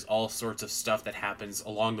there's all sorts of stuff that happens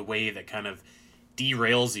along the way that kind of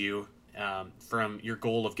derails you from your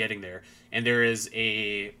goal of getting there. And there is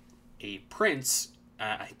a prince,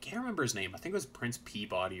 I can't remember his name. I think it was Prince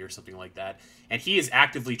Peabody or something like that. And he is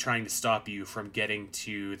actively trying to stop you from getting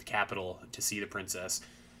to the capital to see the princess.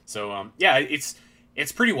 So yeah,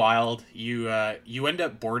 it's pretty wild. You end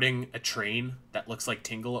up boarding a train that looks like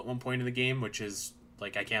Tingle at one point in the game, which is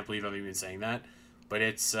like, I can't believe I'm even saying that, but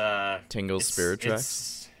it's Tingle's Spirit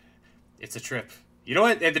Tracks. It's a trip. You know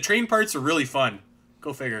what? The train parts are really fun.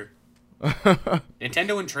 Go figure.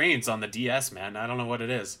 Nintendo and trains on the DS, man. I don't know what it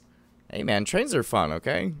is. Hey, man, trains are fun,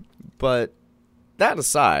 okay? But that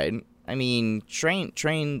aside, I mean, trains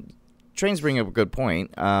bring up a good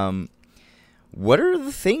point. What are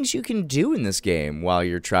the things you can do in this game while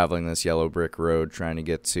you're traveling this yellow brick road trying to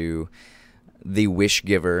get to the wish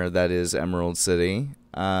giver that is Emerald City?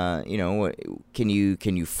 Can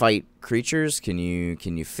you fight creatures? Can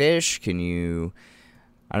you fish? Can you,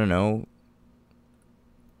 I don't know,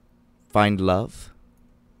 find love?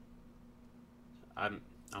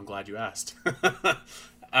 I'm glad you asked.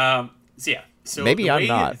 So maybe I'm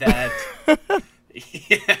not.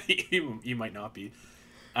 Yeah, you might not be.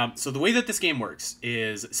 So the way that this game works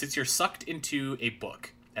is, since you're sucked into a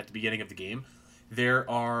book at the beginning of the game, there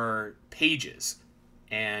are pages,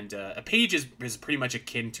 and a page is pretty much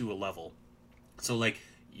akin to a level. So like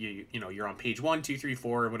you're on page 1, 2, 3,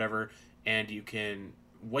 4, or whatever, and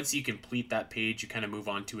once you complete that page, you kind of move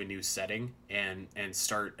on to a new setting and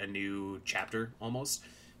start a new chapter almost.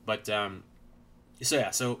 But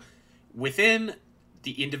so within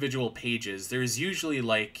the individual pages, there's usually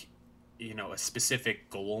like, a specific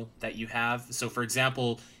goal that you have. So for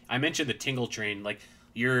example, I mentioned the Tingle train. Like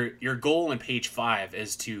your goal in page 5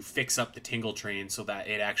 is to fix up the Tingle train so that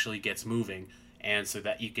it actually gets moving, and so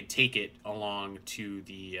that you can take it along to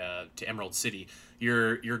the to Emerald City.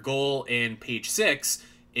 Your goal in page 6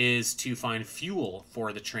 is to find fuel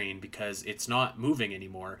for the train because it's not moving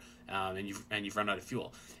anymore, and you've run out of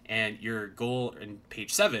fuel. And your goal in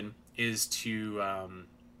page 7 is to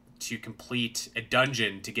to complete a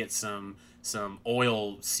dungeon to get some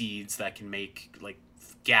oil seeds that can make like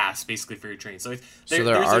gas basically for your train. So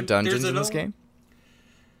there are dungeons in this game?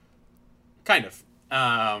 Kind of.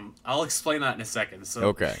 I'll explain that in a second. So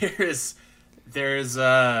okay. There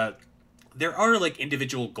are like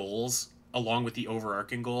individual goals along with the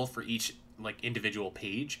overarching goal for each like individual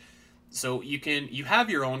page. So you have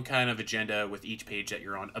your own kind of agenda with each page that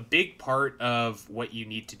you're on. A big part of what you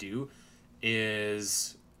need to do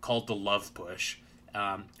is called the love push.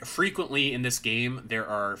 Frequently in this game, there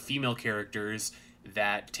are female characters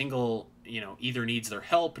that Tingle, either needs their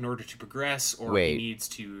help in order to progress, or he needs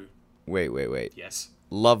to... Wait. Yes.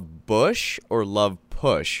 Love bush or love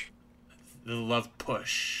push? The love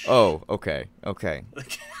push. Oh, okay.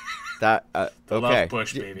 That the okay. Love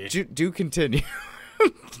push, baby. Do continue.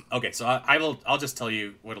 Okay, so I'll just tell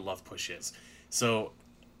you what a love push is. So,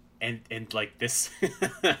 and like this,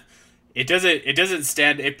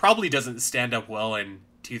 it probably doesn't stand up well in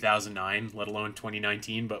 2009, let alone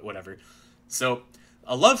 2019, but whatever. So,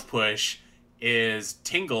 a love push is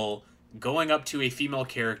Tingle going up to a female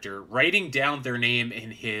character, writing down their name in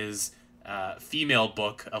his female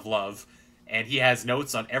book of love, and he has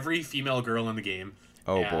notes on every female girl in the game.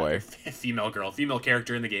 Oh boy. Female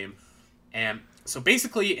character in the game. And so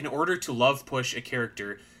basically, in order to love push a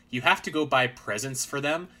character, you have to go buy presents for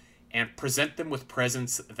them and present them with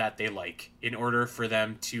presents that they like in order for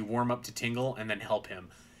them to warm up to Tingle and then help him.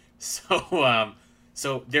 So,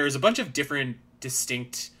 so there's a bunch of different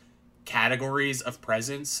distinct categories of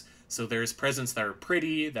presents. So there's presents that are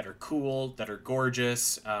pretty, that are cool, that are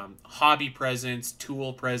gorgeous, hobby presents,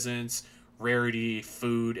 tool presents, rarity,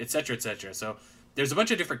 food, etc., etc. So there's a bunch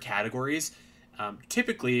of different categories.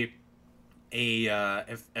 Typically,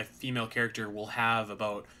 a female character will have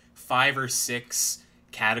about 5 or 6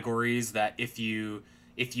 categories that if you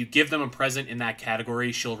give them a present in that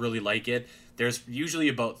category, she'll really like it. There's usually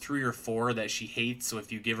about 3 or 4 that she hates. So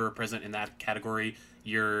if you give her a present in that category,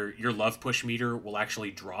 your love push meter will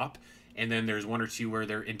actually drop. And then there's 1 or 2 where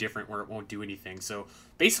they're indifferent, where it won't do anything. So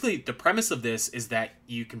basically, the premise of this is that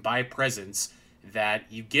you can buy presents that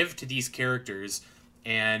you give to these characters,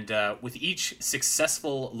 and with each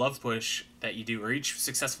successful love push that you do, or each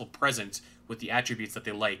successful present with the attributes that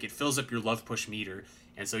they like, it fills up your love push meter.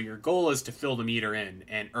 And so your goal is to fill the meter in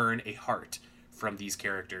and earn a heart from these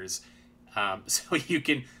characters. So you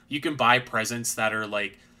can buy presents that are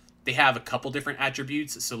like, they have a couple different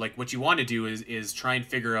attributes. So like what you want to do is try and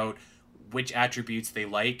figure out which attributes they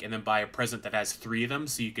like, and then buy a present that has 3 of them,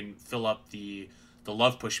 so you can fill up the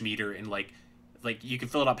love push meter, and like you can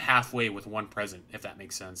fill it up halfway with 1 present, if that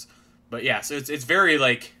makes sense. But yeah, so it's very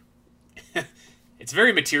like it's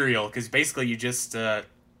very material, because basically you're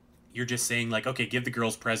just saying like, okay, give the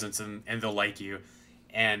girls presents and they'll like you.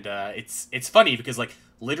 And it's funny because like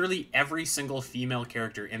literally every single female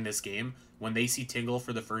character in this game, when they see Tingle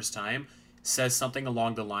for the first time, says something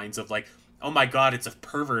along the lines of like, oh my god, it's a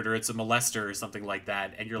pervert, or it's a molester, or something like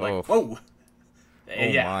that. And you're like, whoa.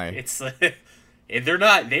 Yeah, my. It's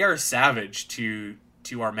they are savage to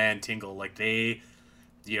our man Tingle. Like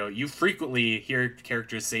you frequently hear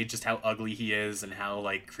characters say just how ugly he is and how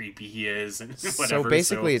like creepy he is and whatever. So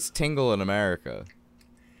basically it's Tingle in America.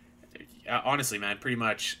 Honestly, man, pretty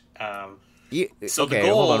much. So okay, the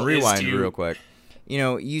goal, hold on, rewind real quick.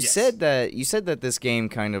 You said that this game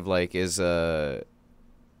kind of like is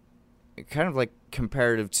kind of like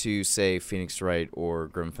comparative to, say, Phoenix Wright or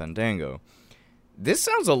Grim Fandango. This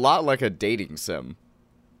sounds a lot like a dating sim.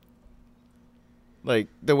 Like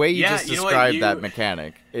the way you just described that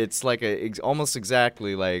mechanic, it's like almost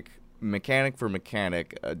exactly like mechanic for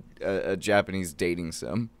mechanic, a Japanese dating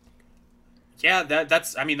sim. Yeah,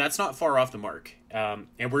 that's not far off the mark. And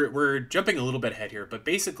we're jumping a little bit ahead here, but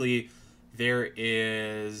basically there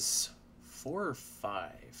is 4 or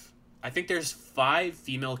 5. I think there's 5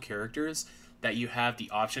 female characters that you have the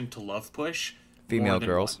option to love push. Female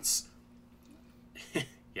girls. Once.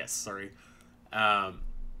 Yes, sorry.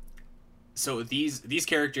 So these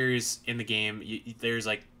characters in the game, there's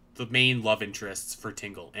like the main love interests for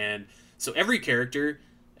Tingle, and so every character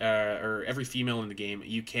or every female in the game,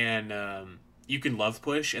 you can love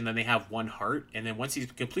push, and then they have 1 heart, and then once you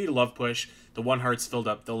complete a love push, the 1 heart's filled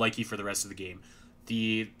up, they'll like you for the rest of the game.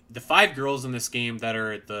 The 5 girls in this game that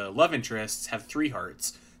are the love interests have 3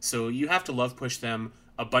 hearts, so you have to love push them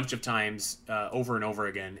a bunch of times over and over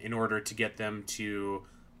again in order to get them to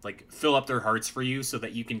like fill up their hearts for you, so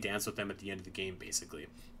that you can dance with them at the end of the game, basically.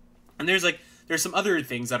 And there's some other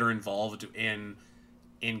things that are involved in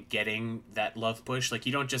getting that love push. Like,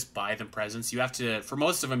 you don't just buy them presents. You have to, for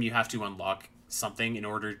most of them, you have to unlock something in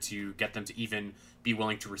order to get them to even be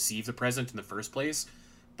willing to receive the present in the first place.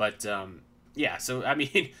 But yeah, so I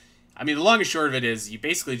mean, the long and short of it is you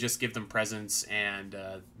basically just give them presents and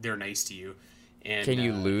they're nice to you. And, Can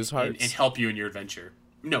you lose hearts? And help you in your adventure.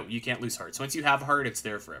 No, you can't lose hearts. Once you have a heart, it's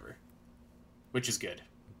there forever, which is good.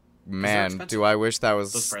 Man, do I wish that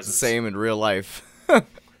was the same in real life.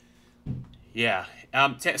 Yeah.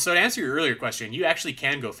 So to answer your earlier question, you actually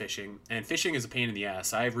can go fishing, and fishing is a pain in the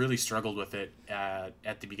ass. I really struggled with it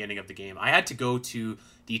at the beginning of the game. I had to go to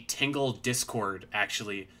the Tingle Discord,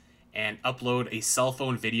 actually, and upload a cell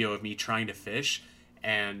phone video of me trying to fish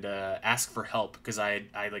and ask for help because I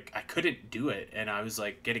couldn't do it, and I was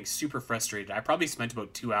like getting super frustrated. I probably spent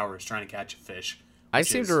about 2 hours trying to catch a fish. I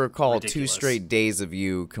seem to recall ridiculous. 2 straight days of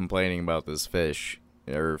you complaining about this fish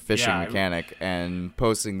or fishing mechanic and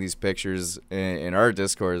posting these pictures in our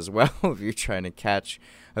Discord as well of you trying to catch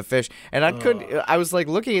a fish. And I was like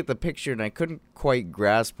looking at the picture and I couldn't quite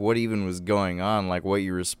grasp what even was going on, like what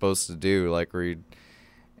you were supposed to do. Like,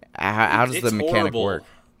 how does the mechanic work?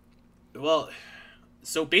 Well,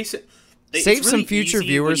 so basic. Save some future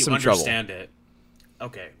viewers some trouble. It.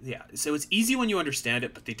 Okay, yeah. So it's easy when you understand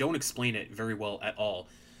it, but they don't explain it very well at all.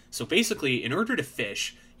 So basically, in order to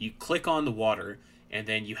fish, you click on the water, and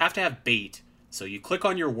then you have to have bait. So you click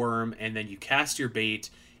on your worm, and then you cast your bait,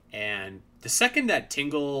 and the second that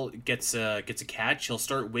Tingle gets a catch, he'll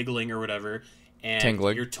start wiggling or whatever, and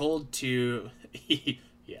Tingling. You're told to,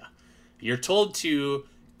 yeah, you're told to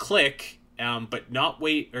click, but not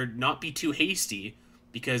wait or not be too hasty,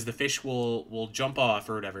 because the fish will jump off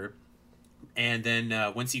or whatever. And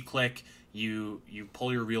then once you click, you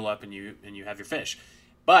pull your reel up and you have your fish.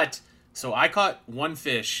 But so I caught one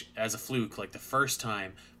fish as a fluke like the first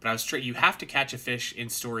time, but I was you have to catch a fish in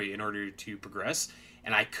story in order to progress,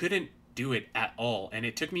 and I couldn't do it at all, and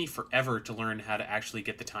it took me forever to learn how to actually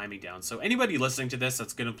get the timing down. So anybody listening to this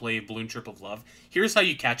that's going to play Balloon Trip of Love, here's how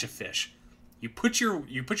you catch a fish. You put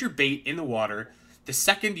your bait in the water. The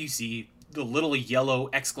second you see the little yellow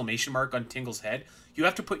exclamation mark on Tingle's head, you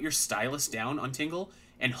have to put your stylus down on Tingle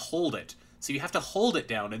and hold it. So you have to hold it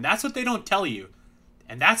down, and that's what they don't tell you.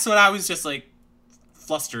 And that's what I was just like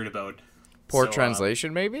flustered about. Poor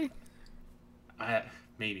translation, maybe?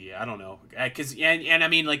 Maybe, I don't know. And I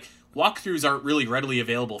mean, like, walkthroughs aren't really readily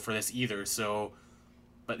available for this either, so...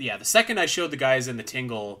 But yeah, the second I showed the guys in the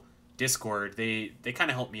Tingle Discord, they kind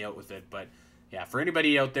of helped me out with it. But yeah, for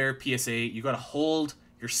anybody out there, PSA, you gotta hold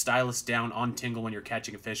your stylus down on Tingle when you're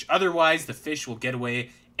catching a fish. Otherwise, the fish will get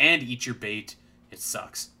away and eat your bait. It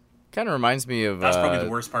sucks. Kind of reminds me of... That's probably the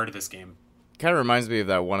worst part of this game. Kind of reminds me of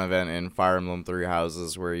that one event in Fire Emblem Three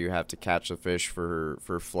Houses where you have to catch a fish for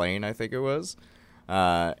Flame, I think it was.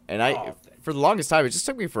 For the longest time, it just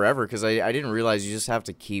took me forever because I didn't realize you just have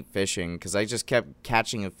to keep fishing, because I just kept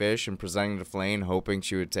catching a fish and presenting to Flame, hoping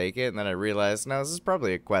she would take it, and then I realized, no, this is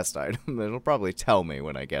probably a quest item. It'll probably tell me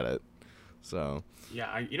when I get it. So... Yeah,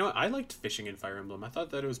 I liked fishing in Fire Emblem. I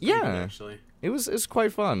thought that it was pretty good, actually. It was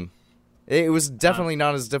quite fun. It was definitely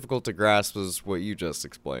not as difficult to grasp as what you just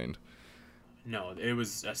explained. No, it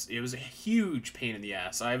was a huge pain in the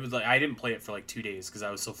ass. I didn't play it for like 2 days because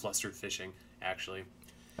I was so flustered fishing, actually.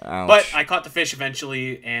 Ouch. But I caught the fish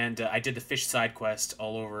eventually, and I did the fish side quest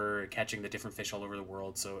all over, catching the different fish all over the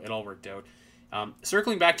world, so it all worked out.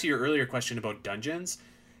 Circling back to your earlier question about dungeons,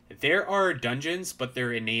 there are dungeons, but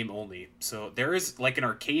they're in name only. So there is like an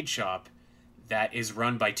arcade shop that is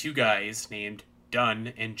run by 2 guys named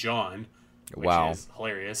Dunn and John, which is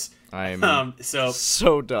hilarious. I'm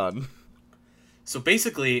so done. So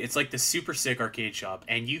basically, it's like this super sick arcade shop,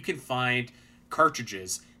 and you can find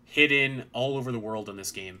cartridges hidden all over the world in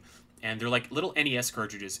this game. And they're like little NES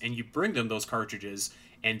cartridges, and you bring them those cartridges,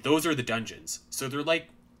 and those are the dungeons. So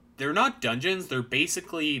they're not dungeons, they're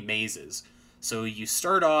basically mazes. So you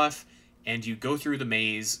start off, and you go through the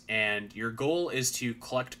maze, and your goal is to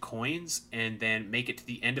collect coins, and then make it to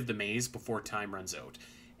the end of the maze before time runs out.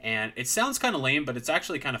 And it sounds kind of lame, but it's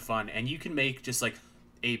actually kind of fun, and you can make just like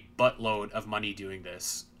a buttload of money doing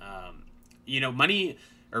this. Money,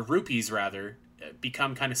 or rupees rather,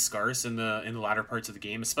 become kind of scarce in the latter parts of the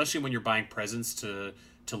game, especially when you're buying presents to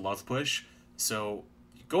Love Push. So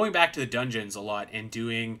going back to the dungeons a lot and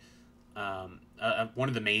doing one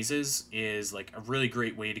of the mazes is like a really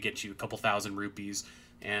great way to get you a couple thousand rupees.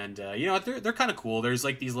 And they're kind of cool. There's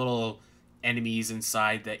like these little enemies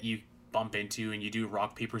inside that you bump into, and you do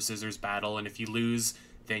rock paper scissors battle, and if you lose,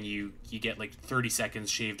 then you get like 30 seconds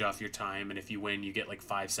shaved off your time, and if you win, you get like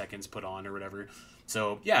 5 seconds put on or whatever.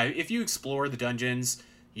 So yeah, if you explore the dungeons,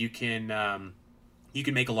 you can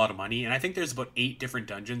make a lot of money. And I think there's about 8 different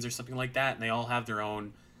dungeons or something like that, and they all have their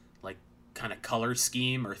own like kind of color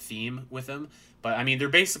scheme or theme with them. But I mean, they're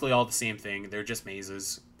basically all the same thing. They're just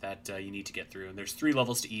mazes, that you need to get through. And there's 3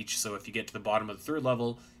 levels to each, so if you get to the bottom of the 3rd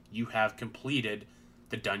level, you have completed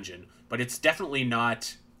the dungeon. But it's definitely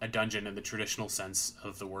not a dungeon in the traditional sense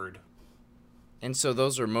of the word. And so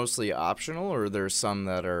those are mostly optional, or there's some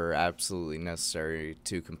that are absolutely necessary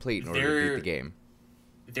to complete in order to beat the game?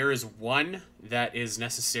 There is one that is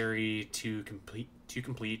necessary to complete,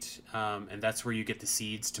 and that's where you get the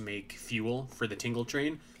seeds to make fuel for the Tingle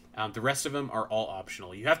train. The rest of them are all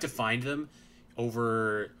optional. You have to find them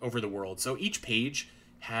over the world. So each page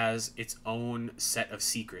has its own set of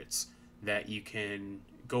secrets that you can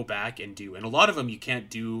go back and do. And a lot of them you can't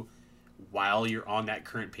do while you're on that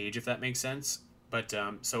current page, if that makes sense. But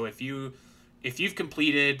so if you've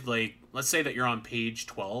completed, like, let's say that you're on page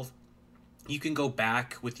 12, you can go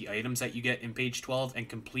back with the items that you get in page 12 and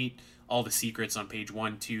complete all the secrets on page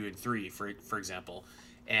 1, 2, and 3, for example.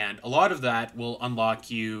 And a lot of that will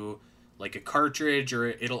unlock you like a cartridge, or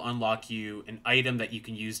it'll unlock you an item that you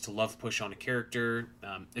can use to love push on a character,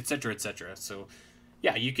 etc., etc. So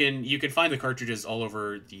yeah, you can find the cartridges all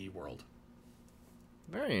over the world.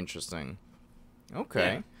 Very interesting.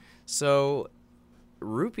 Okay. Yeah. So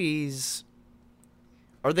rupees,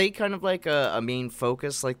 are they kind of like a main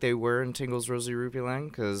focus like they were in Tingle's Rosy Rupee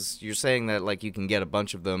Land? Because you're saying that like you can get a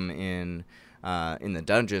bunch of them in the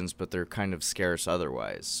dungeons, but they're kind of scarce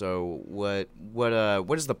otherwise. So what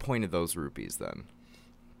is the point of those rupees then?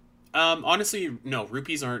 Honestly, no,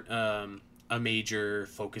 rupees aren't a major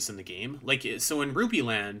focus in the game. Like, so in Rupee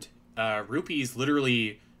Land, rupees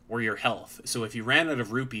literally were your health. So if you ran out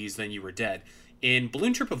of rupees, then you were dead. In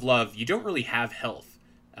Balloon Trip of Love, you don't really have health.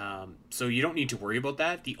 So you don't need to worry about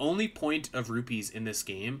that. The only point of rupees in this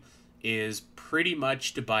game is pretty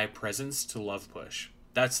much to buy presents to love push.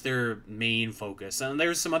 That's their main focus. And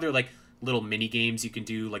there's some other like little mini games you can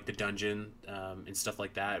do, like the dungeon and stuff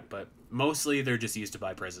like that. But mostly they're just used to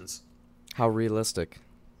buy presents. How realistic?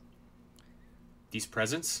 These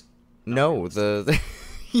presents? No, the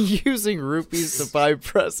using rupees to buy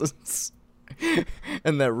presents,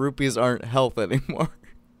 and that rupees aren't health anymore.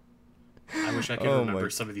 I wish I could remember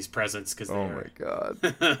some of these presents, because oh my god.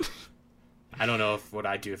 I don't know what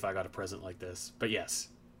I'd do if I got a present like this, but yes.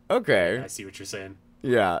 Okay. I see what you're saying.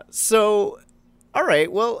 Yeah. So, all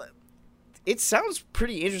right. Well, it sounds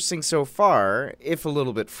pretty interesting so far, if a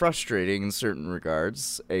little bit frustrating in certain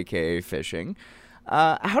regards, aka fishing.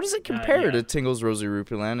 How does it compare to Tingle's Rosy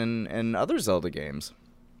Rupee Land and other Zelda games,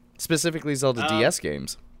 specifically Zelda DS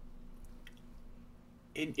games?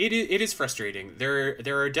 It is frustrating. There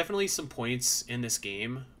are definitely some points in this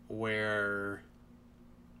game where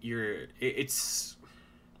this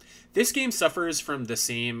game suffers from the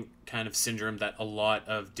same kind of syndrome that a lot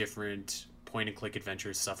of different point and click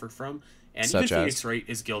adventures suffer from, and even Phoenix Wright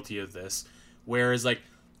is guilty of this. Whereas like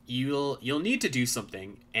you'll need to do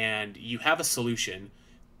something and you have a solution,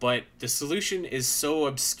 but the solution is so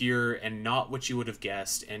obscure and not what you would have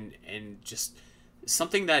guessed, and just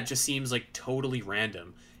something that just seems like totally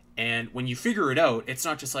random. And when you figure it out, it's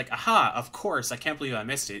not just like, aha, of course, I can't believe I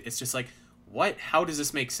missed it. It's just like, what? How does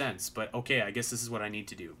this make sense? But okay, I guess this is what I need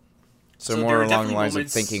to do. So more along the lines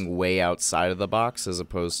of thinking way outside of the box, as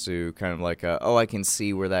opposed to kind of like, I can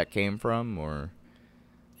see where that came from, or...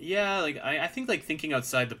 Yeah, like I think like thinking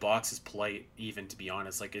outside the box is polite, even, to be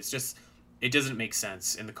honest. Like, it's just, it doesn't make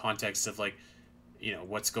sense in the context of like,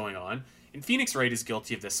 what's going on. And Phoenix Wright is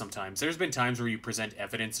guilty of this sometimes. There's been times where you present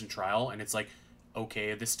evidence in trial and it's like,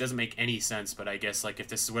 okay, this doesn't make any sense, but I guess like if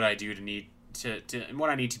this is what I do and what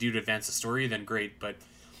I need to do to advance the story, then great. But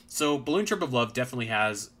so Balloon Trip of Love definitely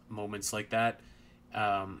has moments like that.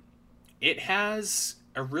 It has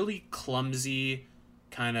a really clumsy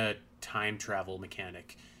kind of time travel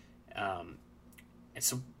mechanic. And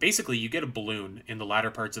so basically you get a balloon in the latter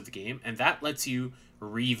parts of the game, and that lets you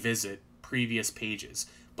revisit previous pages.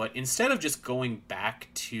 But instead of just going back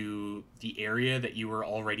to the area that you were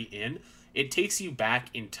already in, it takes you back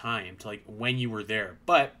in time to like when you were there.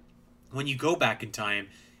 But when you go back in time,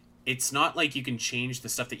 it's not like you can change the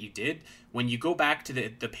stuff that you did. When you go back to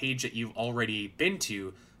the page that you've already been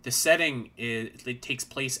to, the setting it takes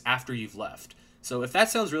place after you've left. So if that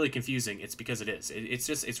sounds really confusing, it's because it is.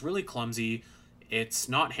 It's really clumsy. It's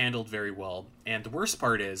not handled very well. And the worst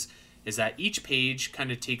part is that each page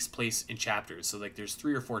kind of takes place in chapters. So like there's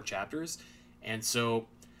 3 or 4 chapters. And so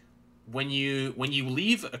when you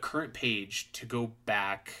leave a current page to go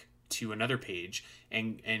back to another page,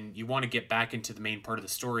 and you want to get back into the main part of the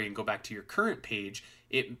story and go back to your current page,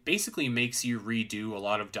 it basically makes you redo a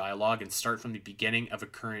lot of dialogue and start from the beginning of a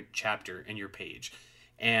current chapter in your page.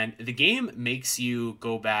 And the game makes you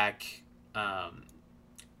go back,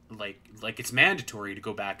 like it's mandatory to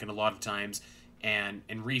go back in a lot of times and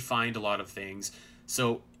re-find a lot of things.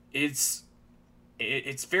 So it's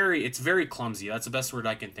very clumsy. That's the best word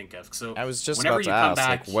I can think of. So I was just whenever about to you come ask,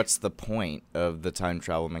 back, like, what's the point of the time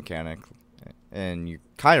travel mechanic? And you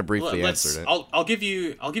kind of briefly answered it. I'll give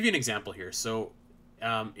you an example here. So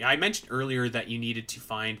I mentioned earlier that you needed to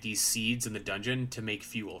find these seeds in the dungeon to make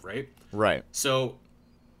fuel, right? Right. So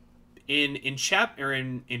in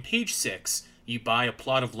page 6, you buy a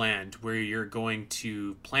plot of land where you're going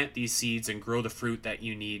to plant these seeds and grow the fruit that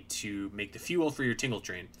you need to make the fuel for your Tingle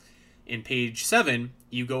train. In page 7,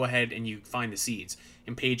 you go ahead and you find the seeds.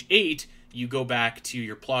 In page 8, you go back to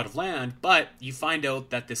your plot of land, but you find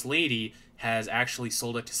out that this lady has actually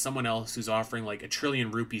sold it to someone else who's offering like 1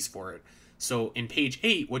 trillion rupees for it. So in page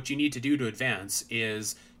 8, what you need to do to advance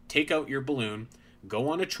is take out your balloon, go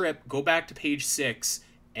on a trip, go back to page 6,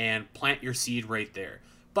 and plant your seed right there.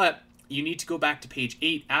 But you need to go back to page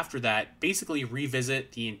 8 after that, basically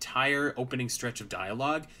revisit the entire opening stretch of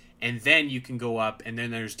dialogue, and then you can go up, and then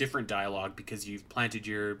there's different dialogue because you've planted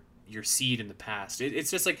your seed in the past. It's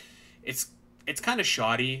just like, it's kind of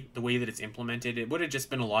shoddy the way that it's implemented. It would have just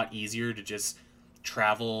been a lot easier to just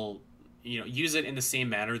travel, use it in the same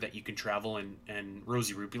manner that you can travel in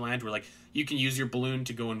Rosy Rupee Land, where like you can use your balloon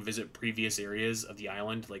to go and visit previous areas of the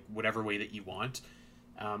island, like whatever way that you want.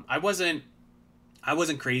 I wasn't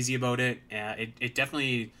crazy about it. It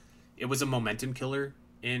definitely, it was a momentum killer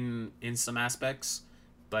in some aspects,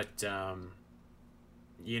 but I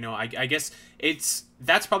guess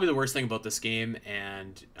that's probably the worst thing about this game,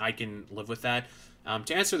 and I can live with that.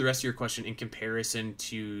 To answer the rest of your question, in comparison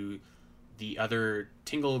to the other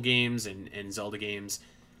Tingle games and Zelda games,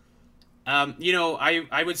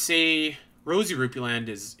 I would say Rosy Rupee Land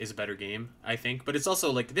is a better game, I think, but it's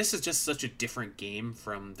also like, this is just such a different game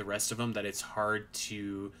from the rest of them that it's hard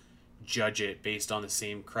to judge it based on the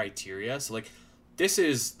same criteria. So like, this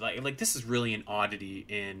is this is really an oddity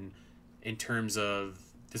in terms of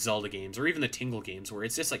the Zelda games or even the Tingle games, where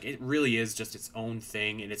it's just like, it really is just its own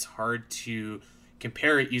thing, and it's hard to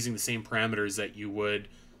compare it using the same parameters that you would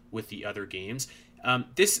with the other games.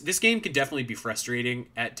 This game can definitely be frustrating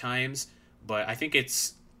at times, but I think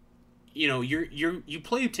it's, you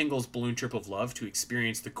play Tingle's Balloon Trip of Love to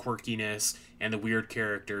experience the quirkiness and the weird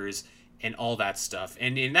characters and all that stuff.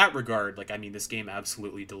 And in that regard, this game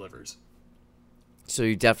absolutely delivers. So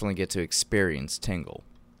you definitely get to experience Tingle.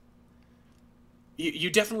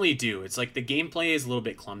 You definitely do. It's like the gameplay is a little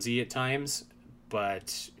bit clumsy at times,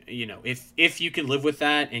 but if you can live with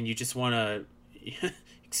that and you just want to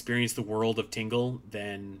experience the world of Tingle,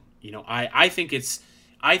 then I think it's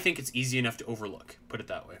easy enough to overlook. Put it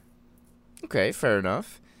that way. Okay, fair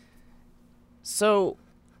enough. So,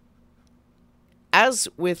 as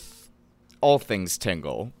with all things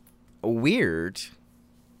Tingle, weird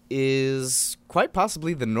is quite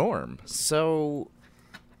possibly the norm. So,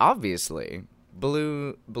 obviously,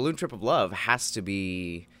 Balloon Trip of Love has to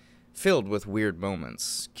be filled with weird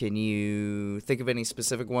moments. Can you think of any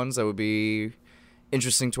specific ones that would be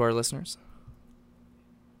interesting to our listeners?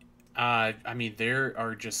 There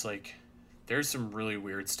are just there's some really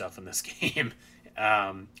weird stuff in this game.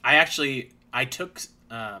 I took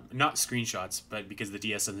not screenshots, but because the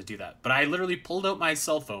DS doesn't do that, but I literally pulled out my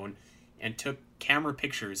cell phone and took camera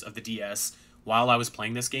pictures of the DS while I was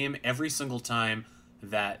playing this game every single time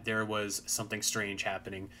that there was something strange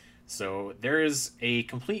happening. So there is a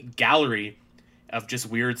complete gallery of just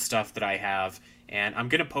weird stuff that I have, and I'm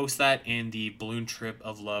gonna post that in the Balloon Trip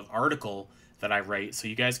of Love article that I write, so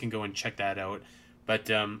you guys can go and check that out. But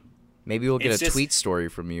maybe we'll get a tweet story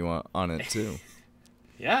from you on it too.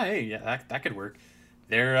 Yeah, that could work.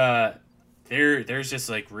 There's just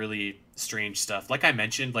really strange stuff. Like I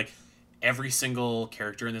mentioned, every single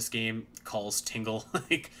character in this game calls Tingle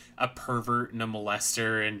a pervert and a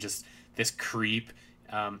molester and just this creep.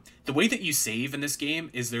 The way that you save in this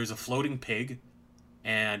game is there's a floating pig,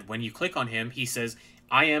 and when you click on him, he says,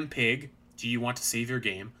 "I am pig. Do you want to save your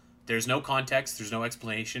game?" There's no context. There's no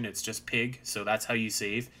explanation. It's just pig. So that's how you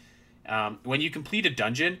save. When you complete a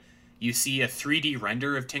dungeon, you see a 3D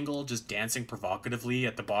render of Tingle just dancing provocatively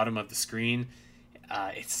at the bottom of the screen.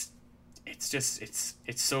 It's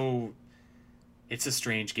a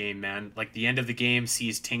strange game, man. The end of the game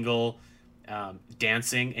sees Tingle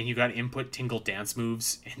dancing, and you got to input Tingle dance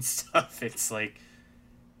moves and stuff. It's wow.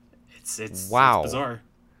 It's bizarre.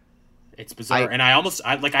 It's bizarre, and I almost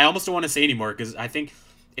don't want to say anymore, because I think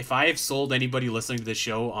if I have sold anybody listening to this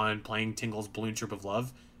show on playing Tingle's Balloon Trip of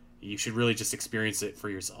Love, you should really just experience it for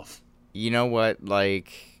yourself. You know what?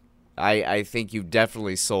 I think you've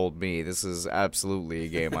definitely sold me. This is absolutely a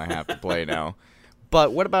game I have to play now.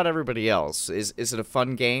 But what about everybody else? Is it a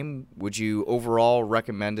fun game? Would you overall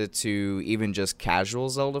recommend it to even just casual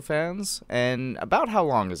Zelda fans? And about how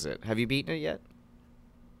long is it? Have you beaten it yet?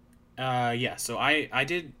 Yeah. So I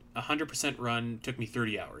did 100% run. Took me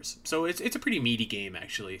 30 hours. So it's a pretty meaty game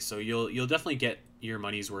actually. So you'll definitely get your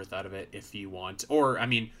money's worth out of it if you want. Or I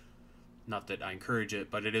mean, not that I encourage it,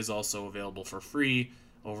 but it is also available for free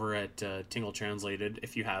over at Tingle Translated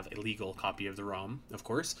if you have a legal copy of the ROM, of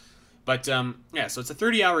course. But yeah, so it's a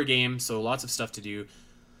 30-hour game, so lots of stuff to do.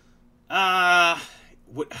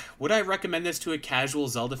 Would I recommend this to a casual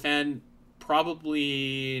Zelda fan?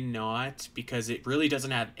 Probably not, because it really doesn't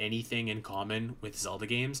have anything in common with Zelda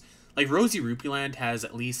games. Like Rosie Rupee Land has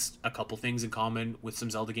at least a couple things in common with some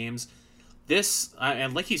Zelda games. This,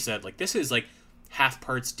 and like you said, like this is like half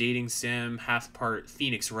parts dating sim, half part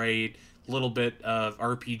Phoenix Wright, a little bit of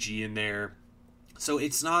RPG in there. So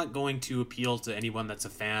it's not going to appeal to anyone that's a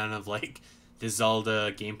fan of like the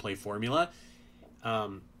Zelda gameplay formula.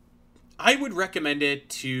 I would recommend it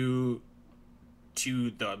to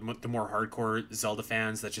the more hardcore Zelda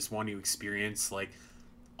fans that just want to experience like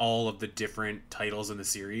all of the different titles in the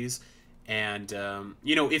series. And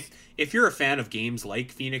you know, if you're a fan of games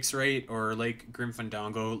like Phoenix Wright or like Grim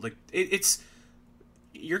Fandango, like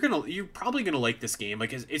you're probably gonna like this game.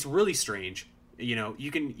 Like it's really strange. You know, you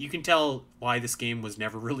can tell why this game was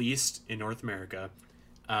never released in North America.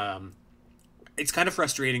 It's kind of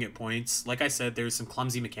frustrating at points. Like I said, there's some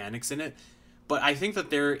clumsy mechanics in it, but I think that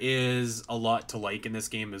there is a lot to like in this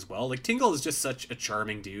game as well. Like Tingle is just such a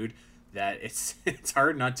charming dude that it's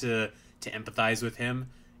hard not to empathize with him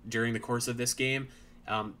during the course of this game.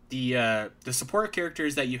 The support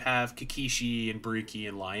characters that you have, Kakishi and Buriki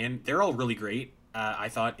and Lion, they're all really great. I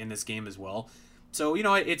thought in this game as well. So you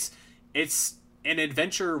know, it's an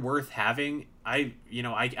adventure worth having. I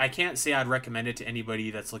can't say I'd recommend it to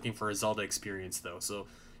anybody that's looking for a Zelda experience though. So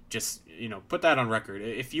just, you know, put that on record.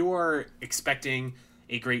 If you are expecting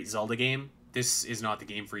a great Zelda game, this is not the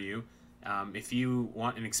game for you. If you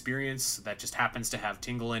want an experience that just happens to have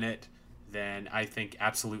Tingle in it, then I think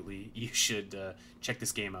absolutely you should check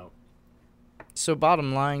this game out. So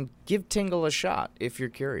bottom line, give Tingle a shot if you're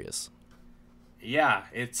curious. Yeah,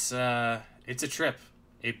 it's a trip,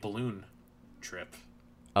 a balloon trip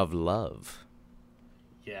of love.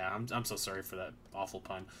 Yeah, I'm so sorry for that awful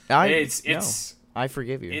pun. I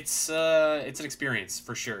forgive you. It's an experience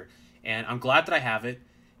for sure, and I'm glad that I have it,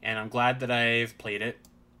 and I'm glad that I've played it,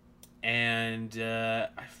 and never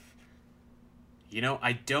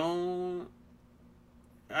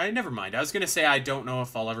mind. I was gonna say I don't know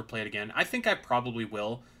if I'll ever play it again. I think I probably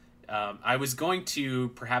will. I was going to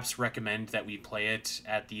perhaps recommend that we play it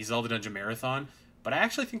at the Zelda Dungeon Marathon, but I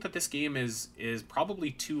actually think that this game is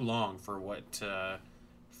probably too long for what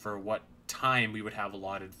time we would have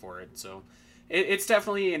allotted for it. So it's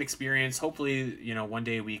definitely an experience. Hopefully, you know, one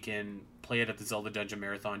day we can play it at the Zelda Dungeon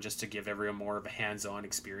Marathon just to give everyone more of a hands-on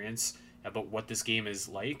experience about what this game is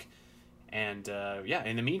like. And yeah,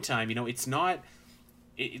 in the meantime, you know, it's not...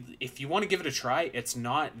 if you want to give it a try, it's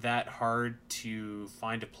not that hard to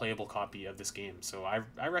find a playable copy of this game. So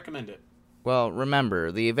I recommend it. Well,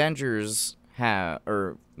 remember, the Avengers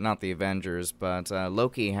or not the Avengers, but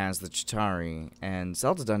Loki has the Chitauri, and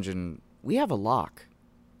Zelda Dungeon, we have a lock.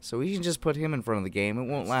 So we can just put him in front of the game. It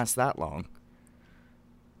won't last that long.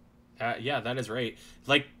 Yeah, that is right.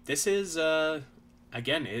 Like, this is,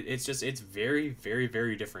 again, it's very, very,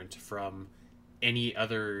 very different from any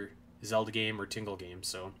other Zelda game or Tingle game,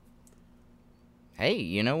 so... Hey,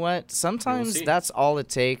 you know what? Sometimes that's all it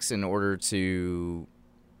takes in order to,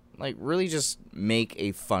 like, really just make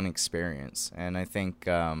a fun experience. And I think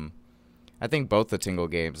both the Tingle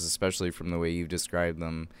games, especially from the way you've described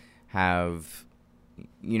them, have,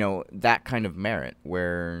 you know, that kind of merit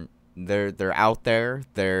where they're out there,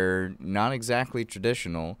 they're not exactly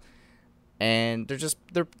traditional, and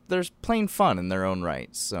they're plain fun in their own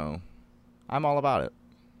right. So I'm all about it.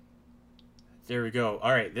 There we go.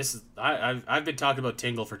 All right, this is I've been talking about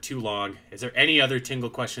Tingle for too long. Is there any other Tingle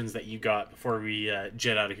questions that you got before we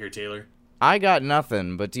jet out of here, Taylor? I got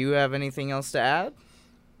nothing, but do you have anything else to add?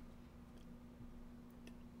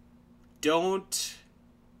 Don't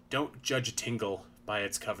judge a Tingle by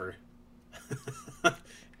its cover.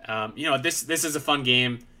 You know, this is a fun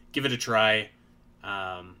game. Give it a try.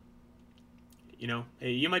 You know,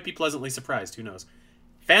 you might be pleasantly surprised. Who knows?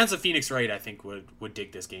 Fans of Phoenix Wright, I think, would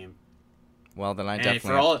dig this game. Well, then I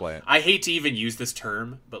definitely have to play it. I hate to even use this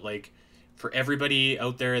term, but like for everybody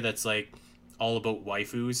out there that's like all about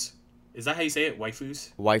waifus, is that how you say it?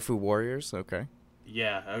 Waifus? Waifu warriors? Okay.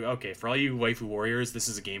 Yeah, okay. For all you waifu warriors, this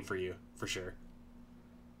is a game for you, for sure.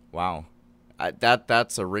 Wow.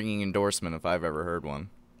 That's a ringing endorsement if I've ever heard one.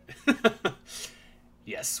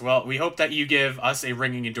 Yes, well, we hope that you give us a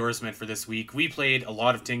ringing endorsement for this week. We played a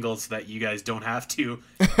lot of Tingle so that you guys don't have to.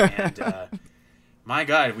 And my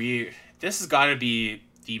God, this has got to be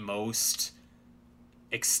the most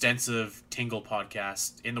extensive Tingle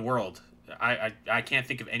podcast in the world. I can't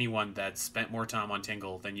think of anyone that's spent more time on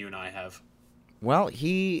Tingle than you and I have. Well,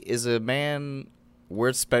 he is a man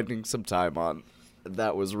worth spending some time on.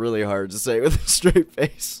 That was really hard to say with a straight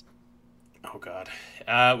face. Oh, God.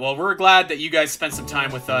 Well, we're glad that you guys spent some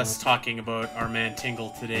time with us talking about our man Tingle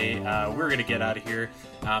today. We're going to get out of here.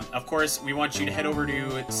 Of course, we want you to head over to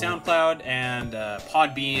SoundCloud and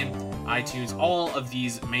Podbean, iTunes, all of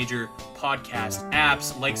these major podcast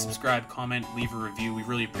apps. Like, subscribe, comment, leave a review. We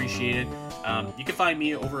really appreciate it. You can find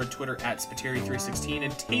me over on Twitter at Spiteri316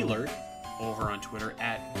 and Taylor over on Twitter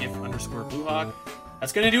at GIF_BlueHawk.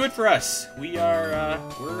 That's going to do it for us. We're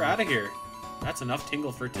out of here. That's enough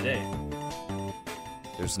Tingle for today.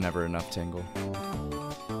 There's never enough Tingle.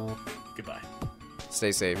 Goodbye.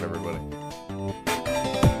 Stay safe, everybody.